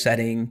goal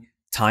setting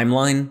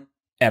timeline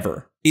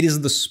ever. It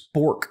is the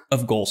spork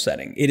of goal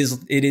setting. It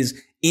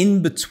is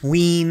in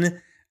between.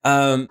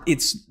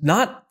 It's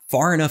not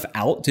far enough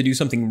out to do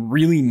something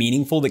really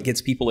meaningful that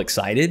gets people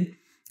excited,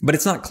 but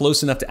it's not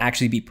close enough to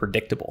actually be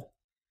predictable.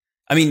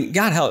 I mean,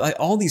 God, how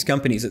all these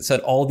companies that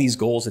set all these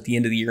goals at the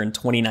end of the year in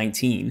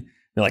 2019,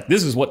 they're like,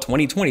 this is what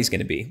 2020 is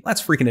going to be.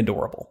 That's freaking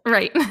adorable.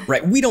 Right.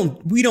 Right. We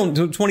don't,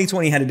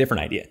 2020 had a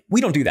different idea.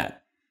 We don't do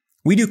that.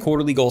 We do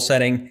quarterly goal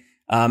setting.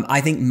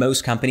 I think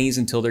most companies,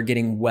 until they're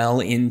getting well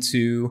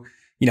into,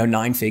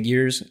 9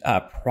 figures,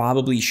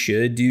 probably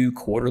should do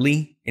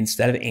quarterly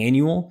instead of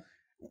annual.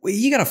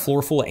 You got a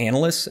floor full of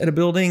analysts at a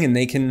building and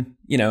they can,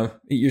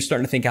 you're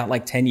starting to think out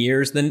like 10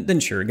 years, then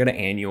sure, go to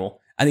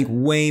annual. I think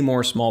way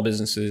more small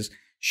businesses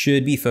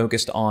should be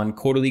focused on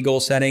quarterly goal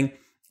setting.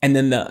 And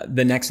then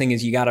the next thing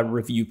is you got to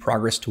review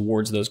progress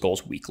towards those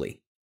goals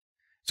weekly.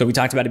 So we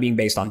talked about it being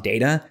based on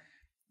data.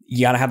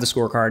 You got to have the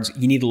scorecards.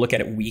 You need to look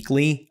at it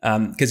weekly.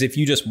 Because if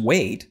you just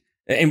wait,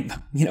 and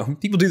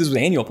people do this with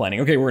annual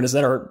planning. Okay, we're going to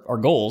set our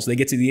goals. They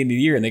get to the end of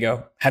the year and they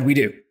go, how'd we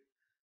do?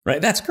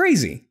 Right? That's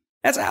crazy.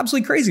 That's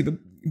absolutely crazy. But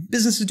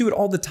businesses do it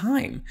all the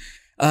time.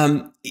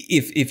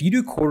 If you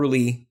do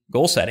quarterly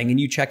goal setting and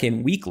you check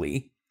in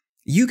weekly,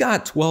 you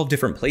got 12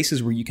 different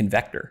places where you can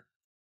vector,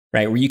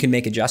 right? Where you can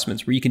make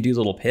adjustments, where you can do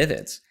little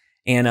pivots.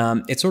 And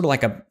it's sort of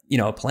like a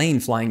plane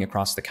flying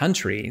across the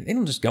country. They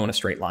don't just go in a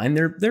straight line.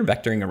 They're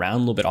vectoring around a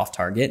little bit off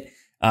target.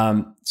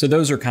 So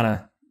those are kind of,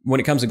 when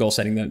it comes to goal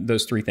setting,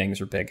 those three things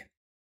are big.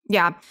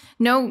 Yeah.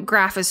 No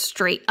graph is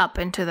straight up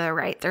and to the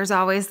right. There's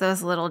always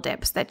those little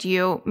dips that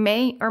you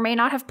may or may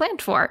not have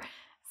planned for.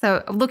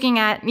 So looking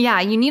at,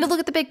 you need to look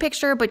at the big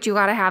picture, but you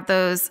got to have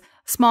those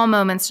small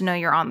moments to know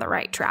you're on the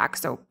right track.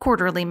 So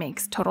quarterly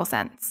makes total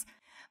sense.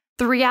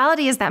 The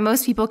reality is that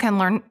most people can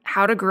learn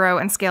how to grow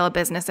and scale a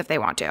business if they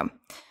want to,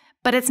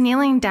 but it's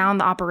nailing down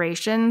the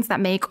operations that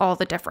make all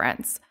the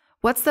difference.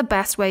 What's the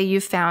best way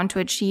you've found to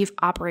achieve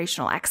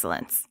operational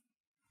excellence?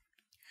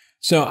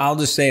 So I'll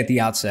just say at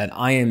the outset,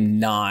 I am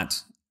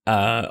not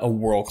a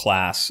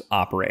world-class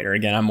operator.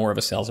 Again, I'm more of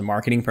a sales and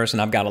marketing person.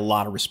 I've got a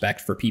lot of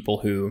respect for people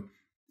who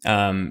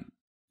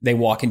they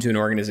walk into an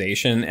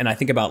organization, and I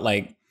think about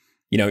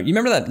you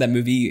remember that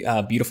movie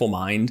Beautiful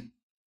Mind,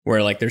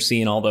 where they're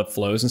seeing all the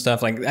flows and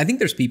stuff. I think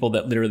there's people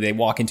that literally they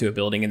walk into a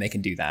building and they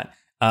can do that.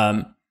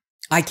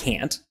 I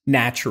can't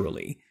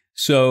naturally.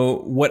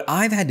 So what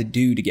I've had to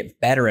do to get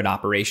better at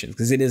operations,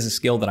 because it is a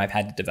skill that I've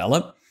had to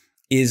develop,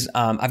 is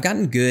I've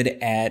gotten good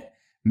at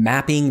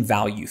mapping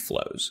value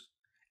flows.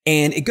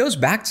 And it goes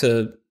back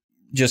to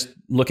just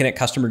looking at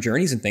customer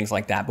journeys and things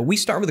like that. But we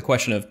start with the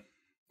question of,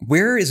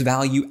 where is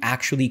value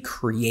actually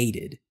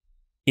created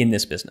in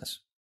this business,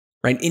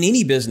 right? In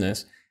any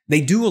business, they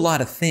do a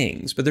lot of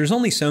things, but there's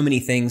only so many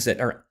things that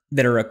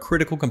are a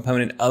critical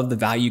component of the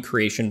value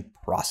creation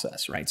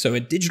process, right? So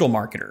at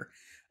DigitalMarketer,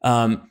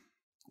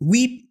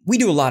 we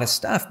do a lot of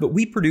stuff, but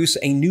we produce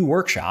a new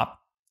workshop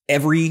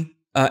every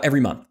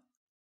month,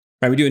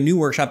 right? We do a new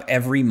workshop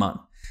every month.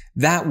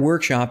 That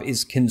workshop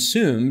is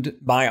consumed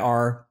by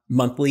our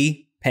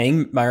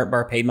paid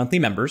monthly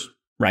members,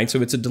 right?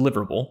 So it's a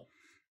deliverable.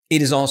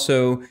 It is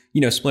also,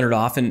 splintered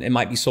off and it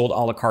might be sold a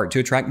la carte to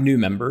attract new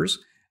members.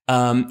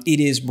 It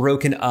is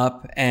broken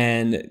up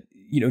and,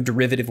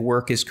 derivative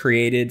work is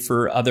created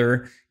for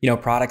other,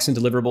 products and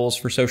deliverables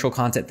for social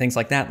content, things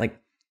like that.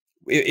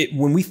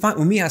 When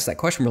we ask that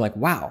question, we're like,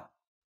 wow,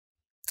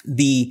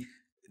 the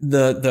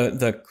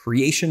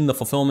creation, the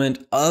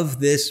fulfillment of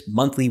this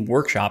monthly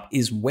workshop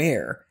is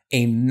where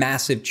a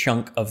massive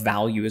chunk of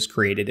value is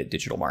created at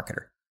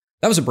DigitalMarketer.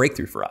 That was a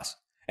breakthrough for us.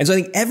 And so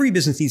I think every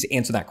business needs to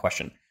answer that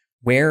question.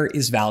 Where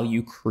is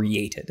value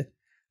created?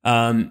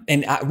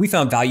 We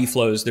found value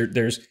flows.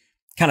 There's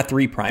kind of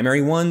three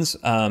primary ones.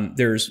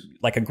 There's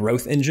like a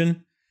growth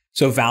engine.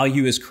 So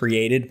value is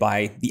created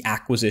by the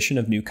acquisition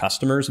of new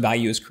customers.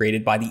 Value is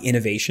created by the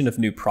innovation of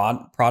new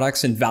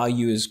products, and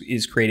value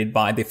is created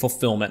by the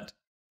fulfillment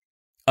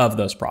of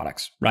those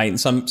products, right? And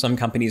some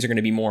companies are going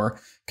to be more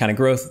kind of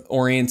growth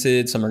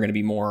oriented. Some are going to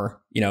be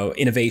more,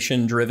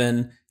 innovation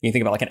driven. You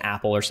think about like an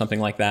Apple or something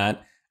like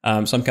that.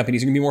 Some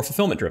companies are going to be more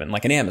fulfillment driven,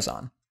 like an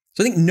Amazon.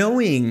 So I think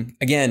knowing,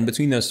 again,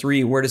 between those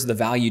three, where does the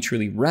value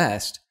truly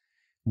rest?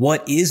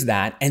 What is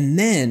that? And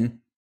then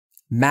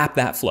map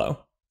that flow.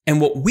 And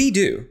what we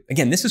do,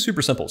 again, this is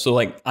super simple. So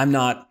I'm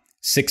not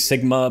Six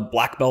Sigma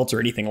black belt or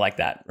anything like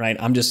that, right?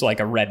 I'm just like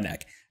a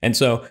redneck. And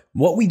so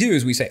what we do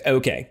is we say,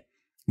 okay,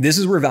 this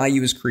is where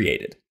value is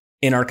created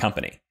in our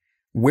company.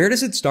 Where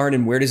does it start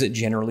and where does it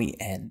generally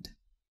end?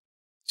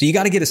 So you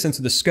got to get a sense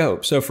of the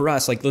scope. So for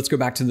us, let's go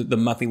back to the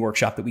monthly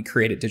workshop that we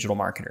create at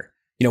DigitalMarketer.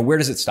 Where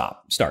does it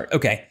start?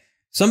 Okay,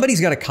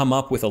 somebody's got to come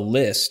up with a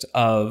list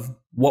of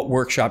what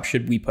workshop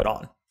should we put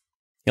on.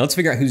 Let's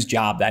figure out whose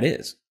job that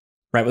is,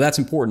 right? Well, that's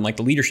important. Like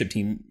the leadership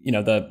team,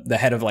 the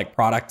head of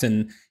product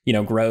and,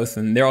 growth,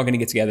 and they're all going to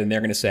get together and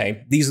they're going to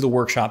say, these are the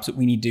workshops that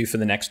we need to do for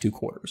the next 2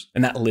 quarters.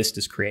 And that list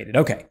is created.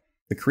 Okay.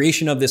 The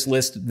creation of this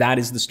list, that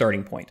is the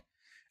starting point.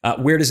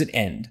 Where does it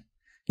end?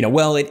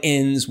 It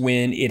ends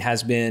when it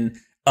has been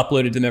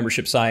uploaded to the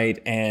membership site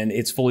and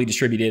it's fully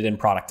distributed and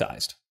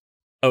productized.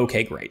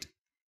 Okay, great.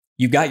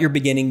 You've got your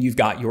beginning, you've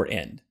got your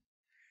end.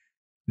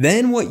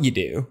 Then what you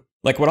do,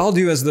 what I'll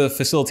do as the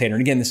facilitator,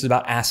 and again, this is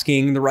about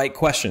asking the right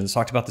questions.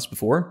 Talked about this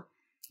before.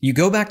 You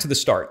go back to the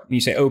start and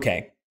you say,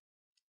 okay,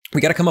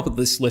 we got to come up with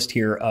this list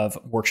here of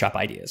workshop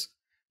ideas.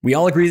 We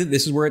all agree that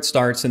this is where it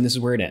starts and this is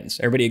where it ends.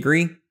 Everybody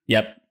agree?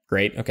 Yep.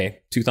 Great. Okay.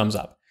 2 thumbs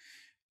up.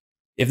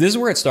 If this is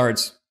where it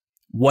starts,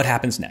 what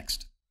happens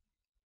next?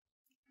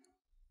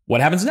 What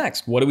happens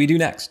next? What do we do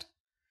next?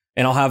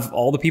 And I'll have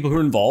all the people who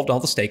are involved, all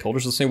the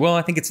stakeholders will say, well,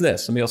 I think it's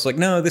this. Somebody else is like,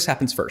 no, this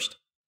happens first.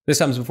 This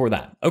happens before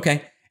that.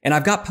 Okay. And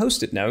I've got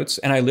Post-it notes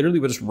and I literally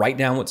would just write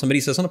down what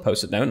somebody says on a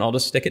Post-it note and I'll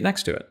just stick it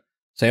next to it.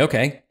 Say,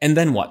 okay. And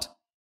then what?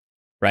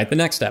 Right. The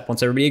next step,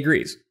 once everybody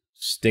agrees,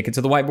 stick it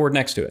to the whiteboard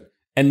next to it.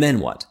 And then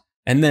what?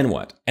 And then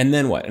what? And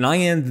then what?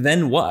 And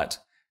then what?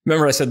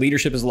 Remember I said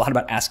leadership is a lot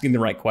about asking the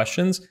right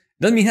questions. It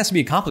doesn't mean it has to be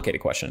a complicated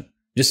question.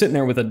 just sitting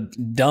there with a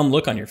dumb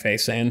look on your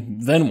face saying,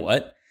 then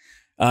what?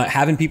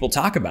 Having people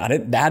talk about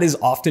it, that is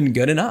often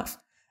good enough.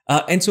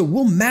 And so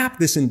we'll map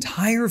this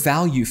entire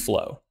value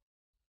flow,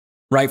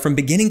 right, from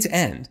beginning to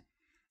end.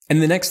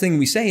 And the next thing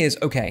we say is,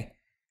 okay,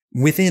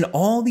 within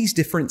all these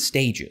different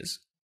stages,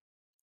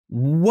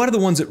 what are the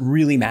ones that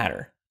really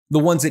matter? The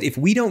ones that if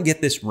we don't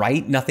get this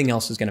right, nothing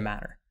else is going to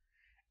matter.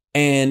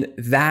 And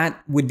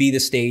that would be the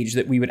stage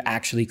that we would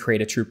actually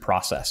create a true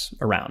process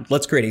around.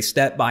 Let's create a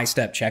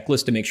step-by-step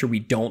checklist to make sure we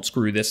don't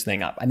screw this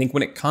thing up. I think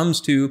when it comes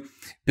to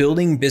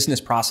building business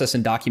process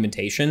and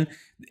documentation,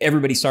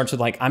 everybody starts with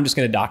like, I'm just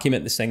going to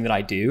document this thing that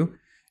I do.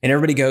 And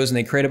everybody goes and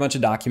they create a bunch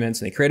of documents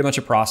and they create a bunch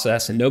of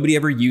process and nobody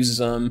ever uses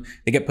them.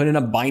 They get put in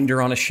a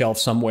binder on a shelf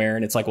somewhere.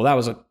 And it's like, well, that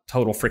was a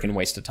total freaking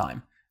waste of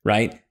time,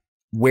 right?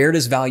 Where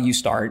does value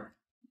start?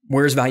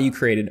 Where is value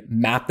created?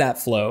 Map that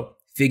flow.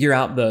 Figure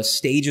out the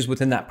stages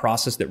within that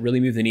process that really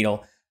move the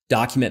needle,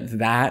 document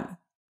that,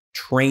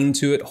 train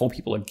to it, hold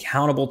people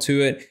accountable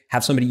to it,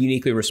 have somebody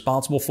uniquely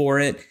responsible for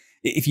it.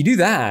 If you do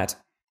that,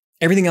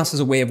 everything else is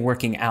a way of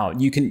working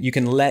out. You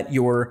can let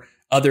your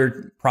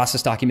other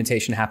process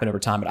documentation happen over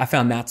time, but I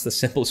found that's the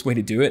simplest way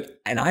to do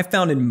it. And I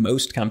found in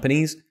most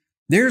companies,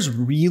 there's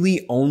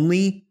really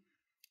only,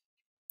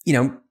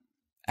 a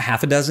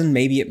half a dozen,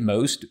 maybe at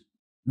most,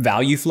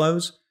 value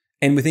flows.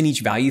 And within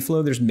each value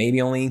flow, there's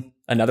maybe only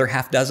another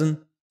half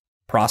dozen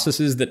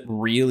processes that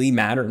really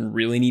matter and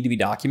really need to be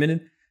documented.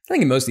 I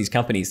think in most of these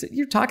companies,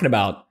 you're talking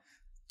about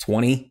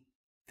 20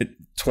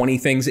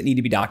 things that need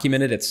to be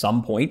documented at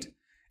some point.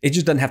 It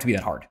just doesn't have to be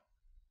that hard.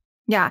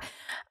 Yeah,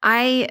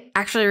 I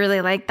actually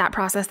really like that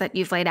process that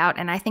you've laid out.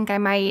 And I think I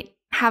might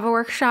have a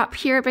workshop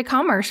here at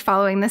BigCommerce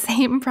following the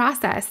same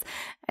process.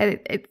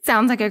 It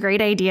sounds like a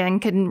great idea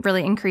and can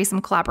really increase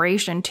some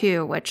collaboration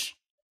too, which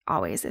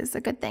always is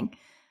a good thing.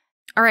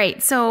 All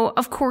right. So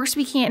of course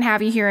we can't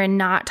have you here and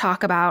not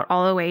talk about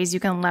all the ways you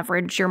can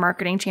leverage your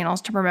marketing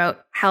channels to promote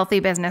healthy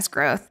business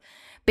growth.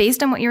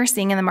 Based on what you're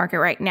seeing in the market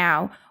right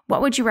now,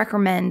 what would you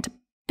recommend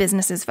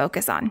businesses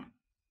focus on?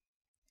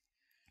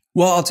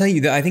 Well, I'll tell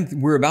you that I think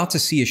we're about to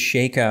see a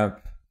shakeup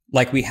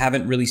like we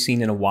haven't really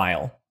seen in a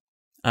while.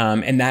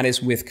 And that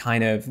is with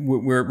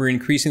we're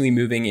increasingly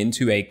moving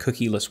into a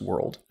cookieless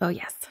world. Oh,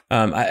 yes.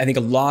 I think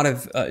a lot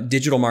of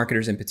digital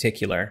marketers in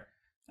particular,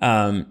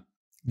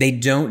 they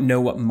don't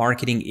know what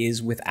marketing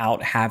is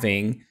without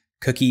having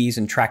cookies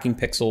and tracking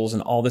pixels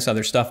and all this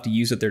other stuff to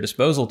use at their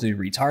disposal to do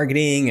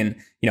retargeting and,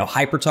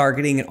 hyper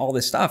targeting and all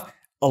this stuff.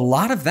 A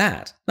lot of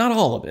that, not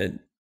all of it,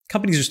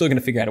 companies are still going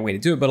to figure out a way to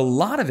do it, but a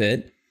lot of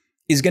it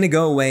is going to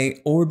go away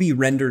or be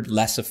rendered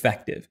less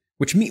effective,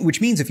 which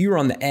means if you were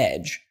on the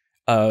edge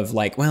of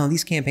like, well,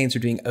 these campaigns are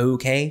doing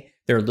okay,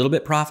 they're a little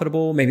bit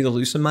profitable, maybe they'll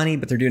lose some money,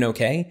 but they're doing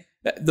okay,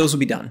 those will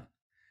be done.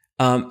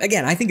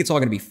 Again, I think it's all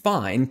going to be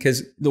fine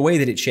because the way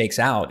that it shakes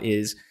out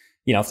is,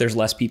 if there's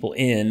less people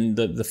in,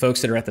 the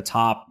folks that are at the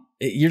top,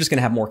 you're just going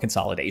to have more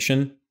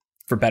consolidation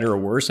for better or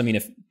worse. I mean,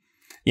 if,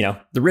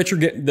 the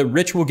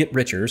rich will get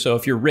richer. So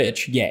if you're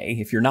rich, yay.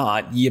 If you're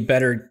not, you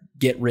better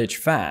get rich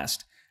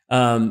fast.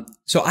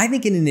 So I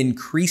think in an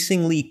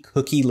increasingly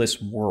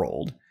cookieless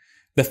world,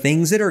 the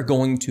things that are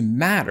going to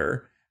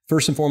matter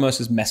first and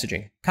foremost is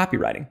messaging,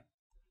 copywriting,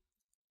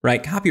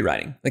 right?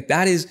 Copywriting, like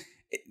that is,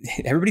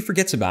 everybody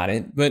forgets about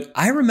it, but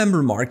I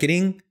remember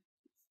marketing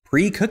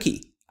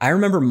pre-cookie. I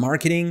remember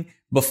marketing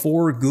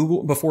before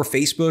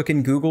Facebook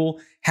and Google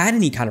had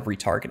any kind of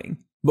retargeting,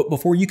 but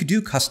before you could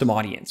do custom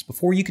audience,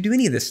 before you could do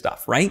any of this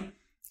stuff, right?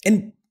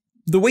 And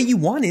the way you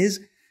won is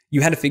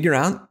you had to figure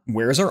out,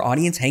 where's our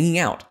audience hanging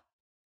out?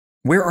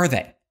 Where are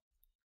they?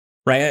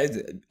 Right?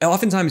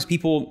 Oftentimes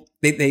people,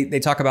 they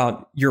talk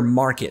about your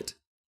market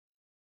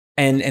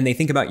and they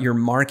think about your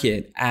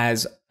market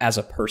as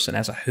a person,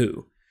 as a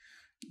who.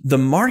 The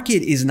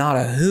market is not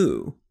a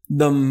who.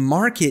 The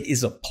market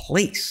is a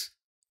place.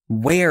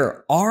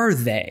 Where are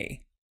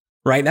they?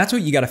 Right? That's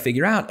what you got to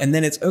figure out. And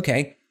then it's,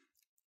 okay,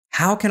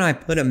 how can I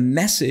put a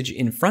message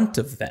in front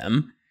of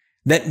them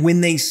that when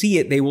they see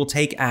it, they will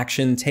take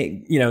action,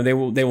 they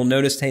will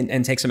notice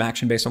and take some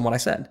action based on what I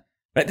said.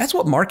 Right? That's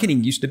what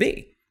marketing used to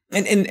be.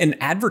 And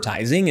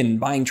advertising and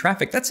buying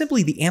traffic, that's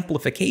simply the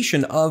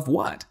amplification of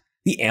what?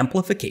 The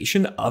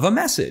amplification of a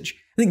message.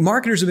 I think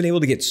marketers have been able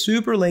to get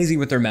super lazy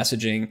with their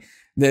messaging.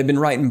 They've been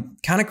writing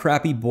kind of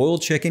crappy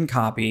boiled chicken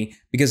copy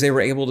because they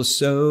were able to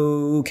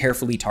so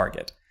carefully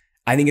target.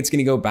 I think it's going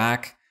to go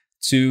back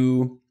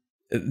to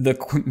the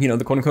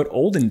quote unquote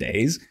olden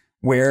days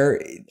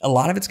where a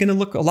lot of it's going to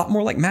look a lot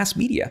more like mass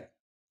media.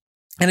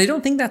 And I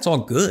don't think that's all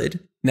good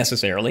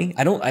necessarily.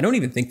 I don't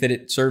even think that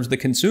it serves the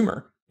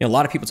consumer. A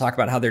lot of people talk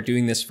about how they're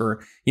doing this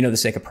for, the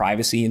sake of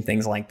privacy and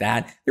things like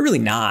that. They're really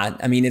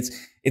not. I mean,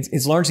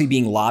 it's largely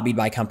being lobbied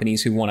by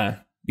companies who want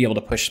to be able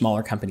to push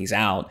smaller companies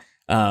out.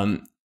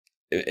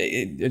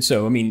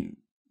 So, I mean,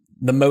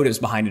 the motives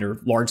behind it are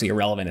largely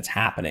irrelevant. It's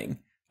happening.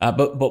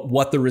 But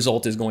what the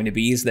result is going to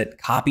be is that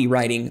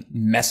copywriting,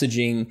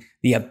 messaging,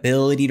 the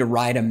ability to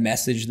write a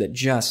message that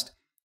just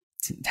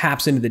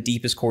taps into the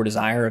deepest core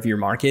desire of your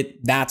market,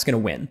 that's going to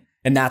win.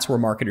 And that's where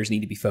marketers need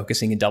to be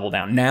focusing and double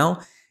down.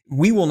 Now,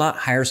 we will not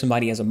hire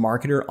somebody as a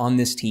marketer on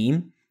this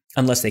team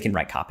unless they can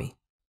write copy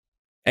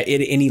at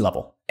any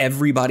level.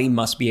 Everybody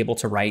must be able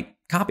to write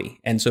copy.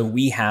 And so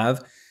we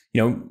have,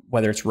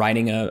 whether it's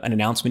writing an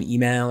announcement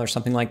email or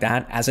something like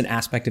that as an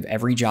aspect of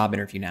every job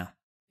interview now.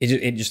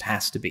 It just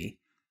has to be.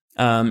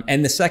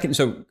 And the second,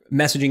 so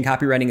messaging,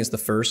 copywriting is the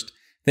first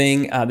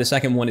thing. The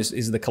second one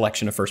is the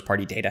collection of first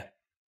party data,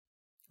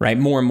 right?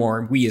 More and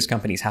more, we as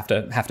companies have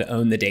to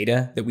own the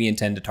data that we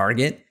intend to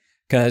target.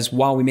 Because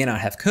while we may not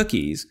have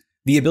cookies,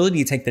 the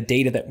ability to take the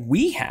data that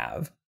we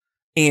have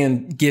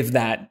and give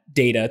that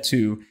data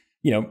to,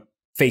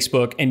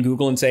 Facebook and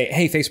Google and say,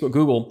 hey, Facebook,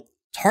 Google,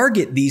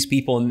 target these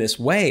people in this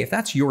way. If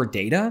that's your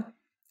data,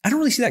 I don't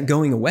really see that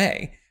going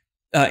away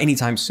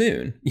anytime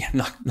soon. Yeah,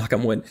 knock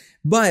on wood.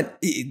 But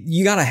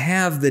you got to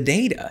have the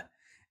data.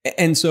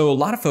 And so a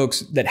lot of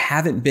folks that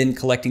haven't been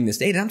collecting this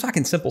data, I'm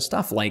talking simple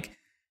stuff like,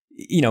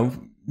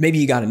 maybe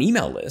you got an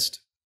email list,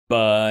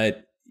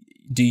 but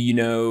do you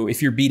know,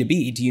 if you're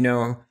B2B, do you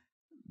know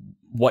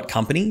what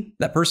company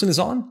that person is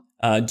on?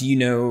 Do you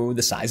know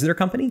the size of their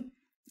company?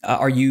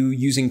 Are you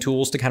using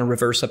tools to kind of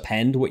reverse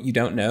append what you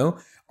don't know?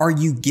 Are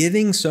you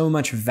giving so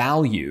much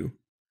value?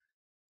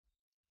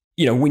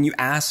 When you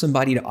ask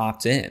somebody to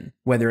opt in,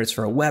 whether it's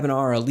for a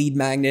webinar, a lead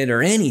magnet,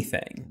 or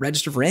anything,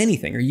 register for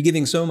anything, are you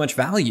giving so much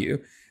value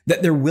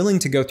that they're willing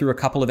to go through a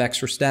couple of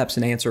extra steps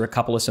and answer a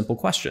couple of simple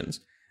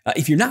questions?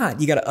 If you're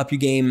not, you got to up your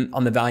game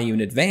on the value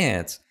in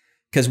advance,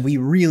 because we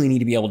really need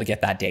to be able to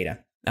get that data.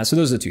 So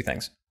those are the two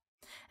things.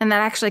 And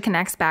that actually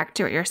connects back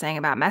to what you're saying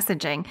about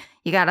messaging.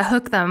 You got to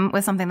hook them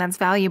with something that's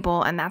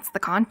valuable, and that's the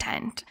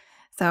content.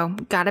 So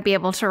got to be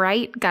able to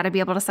write, got to be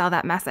able to sell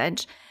that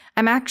message.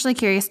 I'm actually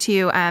curious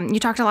too. You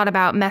talked a lot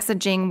about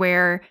messaging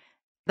where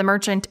the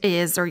merchant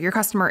is or your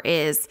customer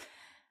is.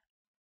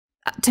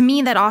 To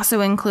me, that also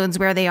includes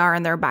where they are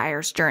in their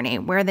buyer's journey,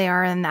 where they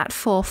are in that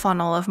full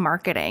funnel of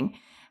marketing.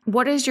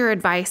 What is your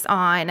advice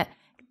on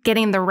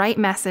getting the right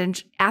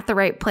message at the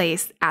right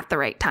place at the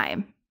right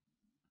time?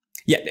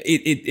 Yeah,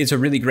 it's a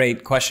really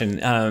great question.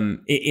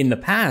 In the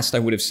past, I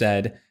would have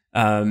said,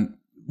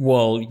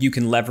 well, you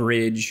can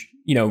leverage,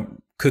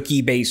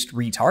 cookie-based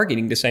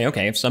retargeting to say,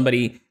 okay, if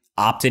somebody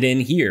opted in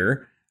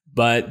here,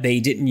 but they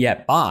didn't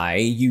yet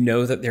buy,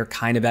 that they're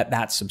kind of at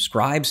that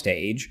subscribe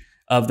stage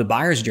of the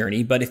buyer's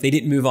journey. But if they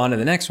didn't move on to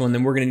the next one,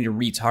 then we're going to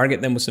need to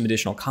retarget them with some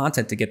additional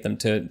content to get them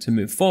to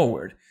move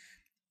forward.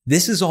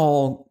 This is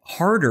all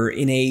harder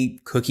in a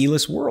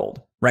cookieless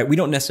world, right? We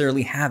don't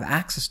necessarily have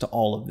access to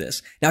all of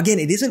this. Now, again,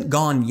 it isn't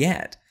gone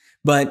yet,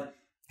 but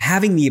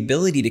having the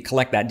ability to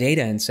collect that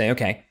data and say,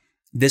 okay,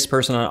 this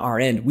person on our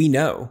end, we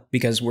know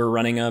because we're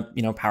running a,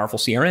 powerful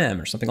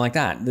CRM or something like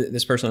that.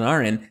 This person on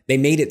our end, they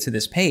made it to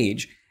this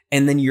page.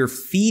 And then you're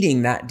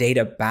feeding that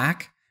data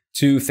back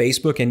to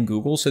Facebook and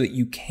Google so that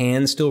you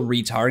can still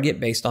retarget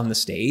based on the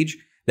stage.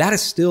 That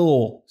is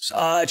still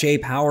such a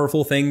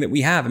powerful thing that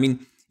we have. I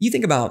mean, you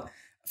think about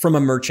from a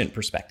merchant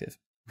perspective,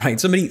 right?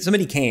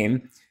 Somebody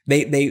came,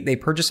 they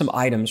purchased some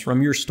items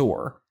from your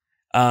store.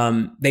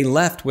 They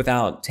left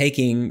without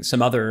taking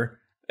some other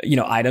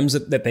items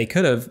that they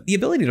could have. The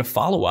ability to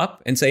follow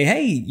up and say,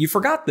 hey, you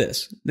forgot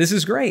this. This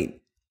is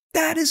great.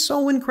 That is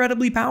so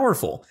incredibly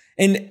powerful.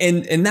 And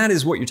that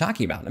is what you're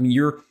talking about. I mean,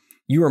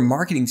 you are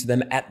marketing to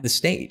them at the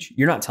stage.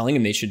 You're not telling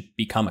them they should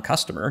become a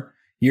customer.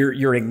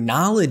 You're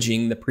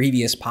acknowledging the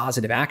previous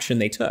positive action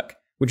they took,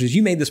 which is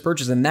you made this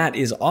purchase and that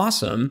is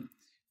awesome.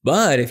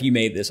 But if you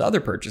made this other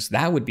purchase,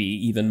 that would be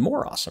even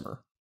more awesomer,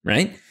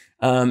 right?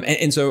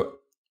 And so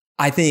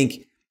I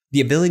think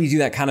the ability to do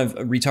that kind of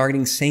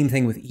retargeting, same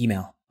thing with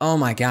email. Oh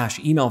my gosh,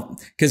 email.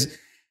 Because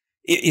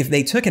if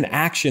they took an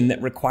action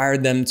that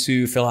required them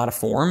to fill out a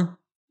form,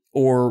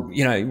 or,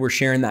 we're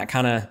sharing that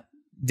kind of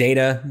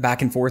data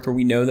back and forth where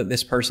we know that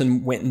this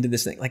person went into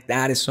this thing, like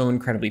that is so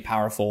incredibly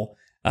powerful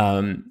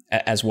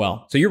as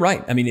well. So you're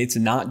right. I mean, it's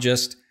not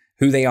just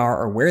who they are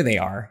or where they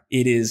are.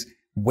 It is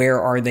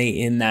where are they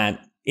in that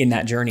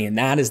journey. And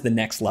that is the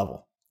next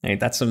level. Right?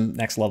 That's some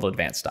next level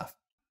advanced stuff.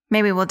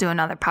 Maybe we'll do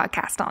another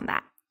podcast on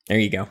that. There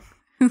you go.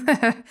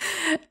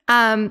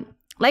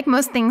 Like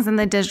most things in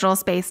the digital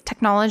space,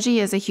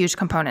 technology is a huge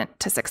component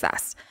to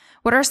success.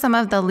 What are some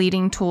of the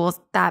leading tools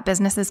that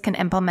businesses can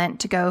implement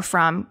to go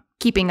from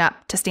keeping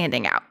up to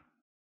standing out?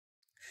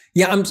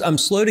 Yeah, I'm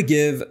slow to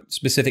give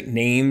specific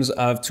names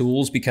of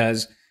tools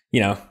because,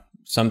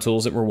 some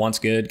tools that were once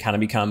good kind of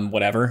become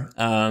whatever.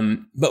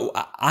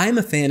 But I'm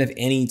a fan of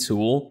any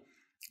tool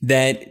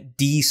that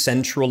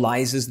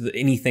decentralizes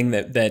anything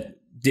that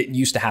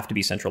used to have to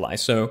be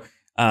centralized. So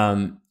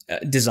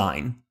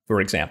design,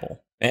 for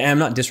example. And I'm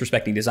not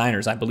disrespecting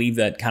designers. I believe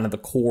that kind of the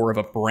core of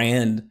a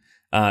brand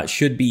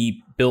should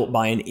be built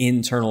by an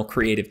internal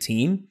creative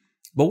team.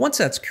 But once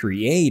that's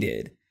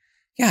created,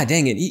 yeah,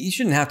 dang it, you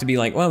shouldn't have to be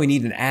like, well, we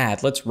need an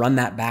ad. Let's run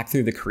that back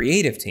through the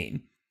creative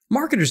team.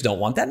 Marketers don't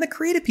want that. And the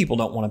creative people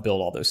don't want to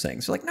build all those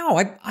things. They're like, no,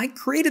 I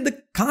created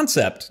the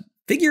concept.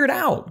 Figure it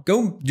out.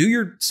 Go do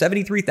your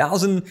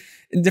 73,000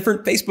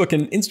 different Facebook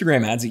and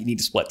Instagram ads that you need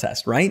to split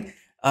test, right?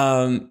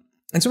 And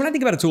so when I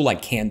think about a tool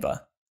like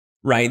Canva,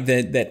 right?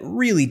 That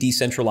really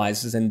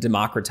decentralizes and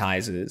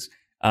democratizes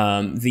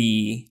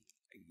the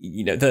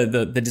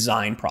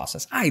design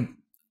process. I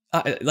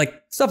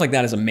like stuff like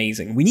that is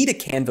amazing. We need a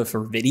Canva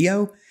for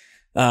video.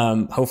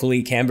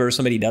 Hopefully Canva or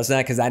somebody does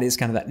that, because that is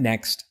kind of that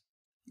next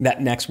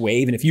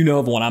wave. And if you know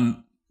of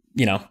one,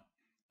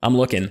 I'm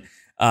looking.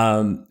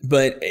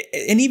 But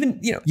even,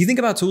 you think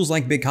about tools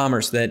like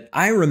BigCommerce, that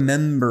I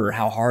remember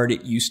how hard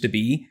it used to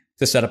be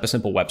to set up a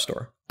simple web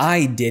store.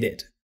 I did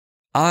it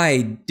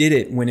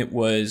when it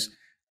was,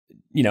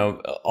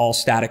 all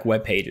static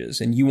web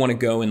pages, and you want to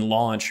go and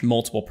launch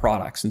multiple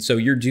products. And so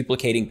you're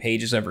duplicating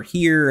pages over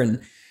here,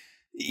 and,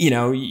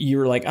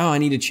 you're like, oh, I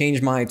need to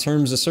change my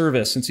terms of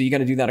service. And so you got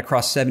to do that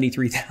across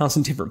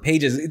 73,000 different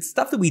pages. It's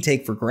stuff that we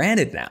take for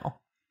granted now.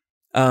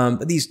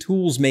 But these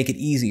tools make it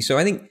easy. So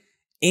I think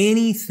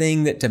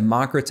anything that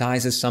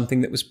democratizes something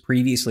that was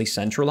previously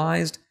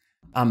centralized,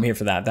 I'm here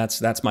for that.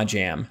 That's my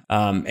jam.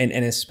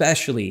 And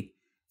especially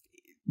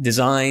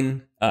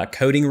design,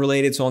 coding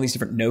related. So all these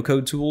different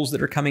no-code tools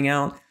that are coming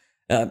out.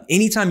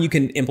 Anytime you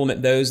can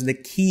implement those, the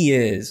key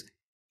is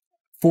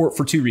for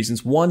two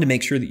reasons. One, to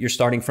make sure that you're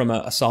starting from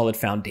a solid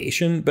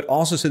foundation, but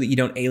also so that you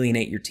don't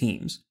alienate your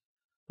teams,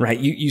 right?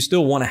 You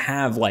still want to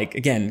have, like,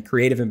 again,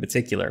 creative in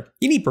particular.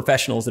 You need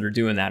professionals that are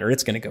doing that, or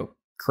it's going to go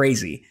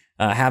crazy.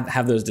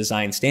 Have those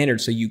design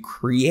standards. So you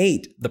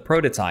create the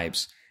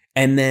prototypes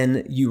and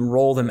then you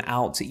roll them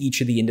out to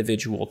each of the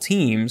individual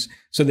teams,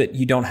 so that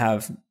you don't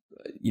have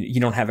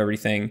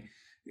everything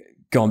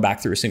going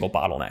back through a single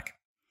bottleneck.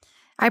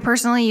 I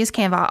personally use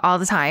Canva all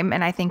the time,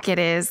 and I think it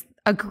is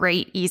a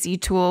great, easy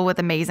tool with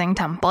amazing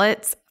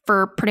templates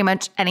for pretty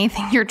much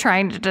anything you're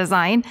trying to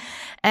design.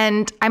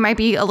 And I might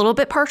be a little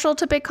bit partial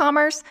to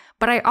BigCommerce,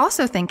 but I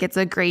also think it's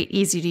a great,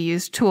 easy to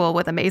use tool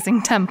with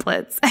amazing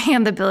templates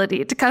and the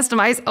ability to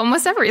customize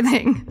almost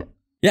everything.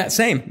 Yeah,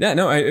 same. Yeah,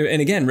 no.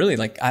 And again, really,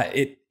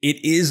 it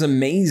is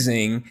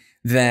amazing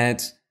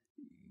that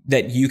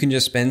you can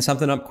just spin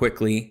something up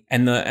quickly,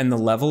 and the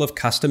level of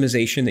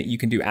customization that you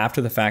can do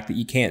after the fact that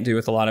you can't do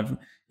with a lot of,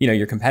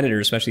 your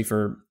competitors, especially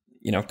for,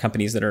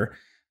 companies that are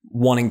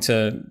wanting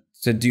to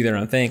do their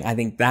own thing. I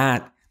think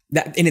that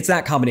and it's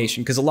that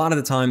combination, because a lot of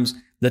the times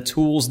the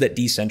tools that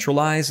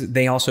decentralize,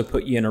 they also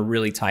put you in a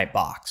really tight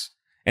box.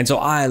 And so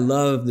I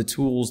love the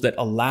tools that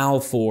allow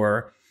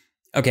for,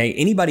 okay,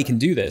 anybody can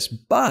do this,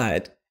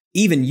 but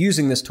even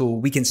using this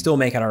tool, we can still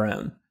make it our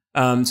own.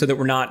 So that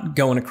we're not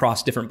going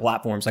across different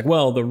platforms. Like,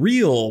 well, the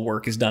real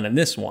work is done in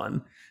this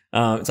one.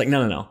 It's like,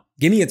 no.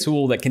 Give me a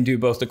tool that can do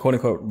both the quote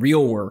unquote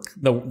real work,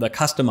 the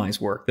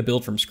customized work, the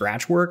build from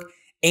scratch work,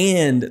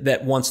 and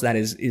that once that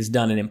is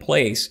done and in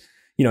place,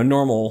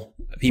 normal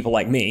people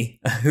like me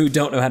who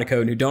don't know how to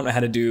code, who don't know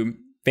how to do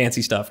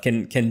fancy stuff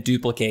can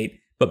duplicate,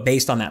 but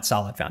based on that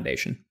solid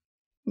foundation.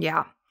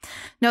 Yeah.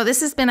 No,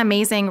 this has been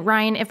amazing.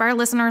 Ryan, if our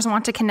listeners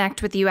want to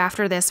connect with you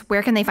after this,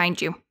 where can they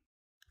find you?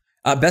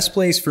 Best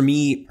place for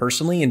me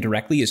personally and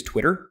directly is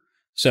Twitter.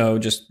 So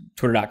just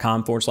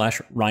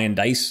twitter.com/Ryan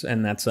Deiss,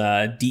 and that's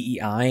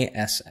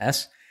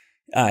DEISS.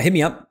 Hit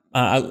me up.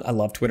 I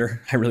love Twitter.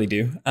 I really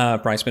do.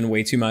 Probably spend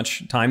way too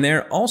much time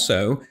there.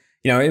 Also,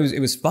 it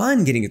was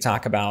fun getting to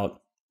talk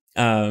about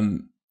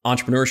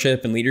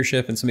entrepreneurship and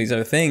leadership and some of these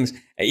other things.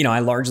 I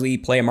largely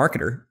play a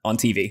marketer on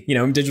TV.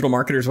 Digital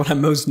marketer is what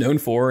I'm most known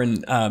for.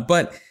 And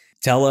but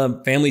tell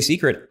a family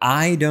secret,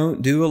 I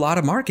don't do a lot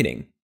of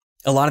marketing.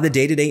 A lot of the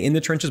day-to-day in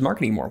the trenches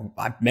marketing more.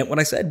 I meant what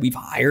I said. We've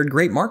hired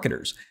great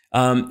marketers.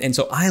 And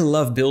so I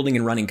love building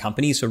and running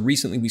companies. So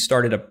recently we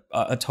started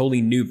a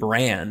totally new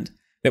brand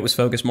that was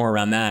focused more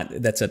around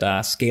that. That's at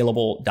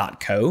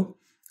scalable.co.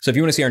 So if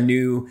you want to see our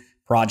new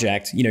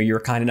project,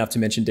 you're kind enough to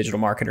mention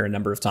DigitalMarketer a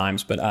number of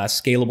times, but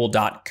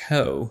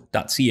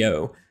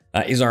scalable.co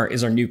is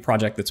our new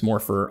project that's more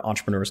for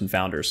entrepreneurs and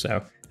founders.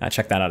 So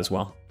check that out as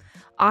well.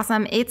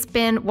 Awesome. It's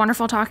been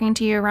wonderful talking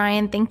to you,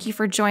 Ryan. Thank you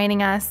for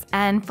joining us.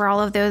 And for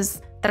all of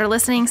those that are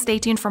listening, stay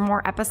tuned for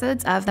more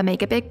episodes of the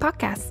Make It Big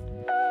podcast.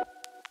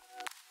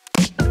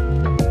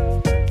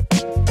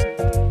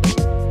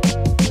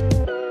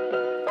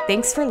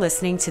 Thanks for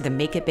listening to the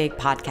Make It Big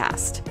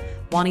podcast.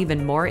 Want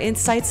even more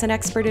insights and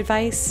expert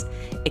advice?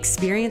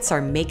 Experience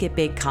our Make It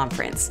Big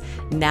conference,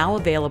 now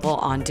available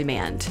on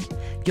demand.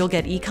 You'll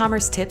get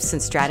e-commerce tips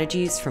and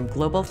strategies from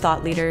global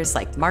thought leaders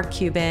like Mark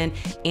Cuban,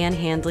 Ann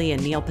Handley,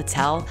 and Neil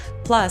Patel,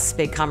 plus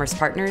BigCommerce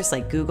partners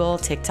like Google,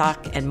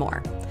 TikTok, and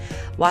more.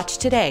 Watch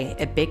today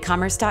at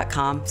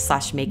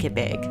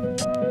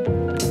bigcommerce.com/makeitbig.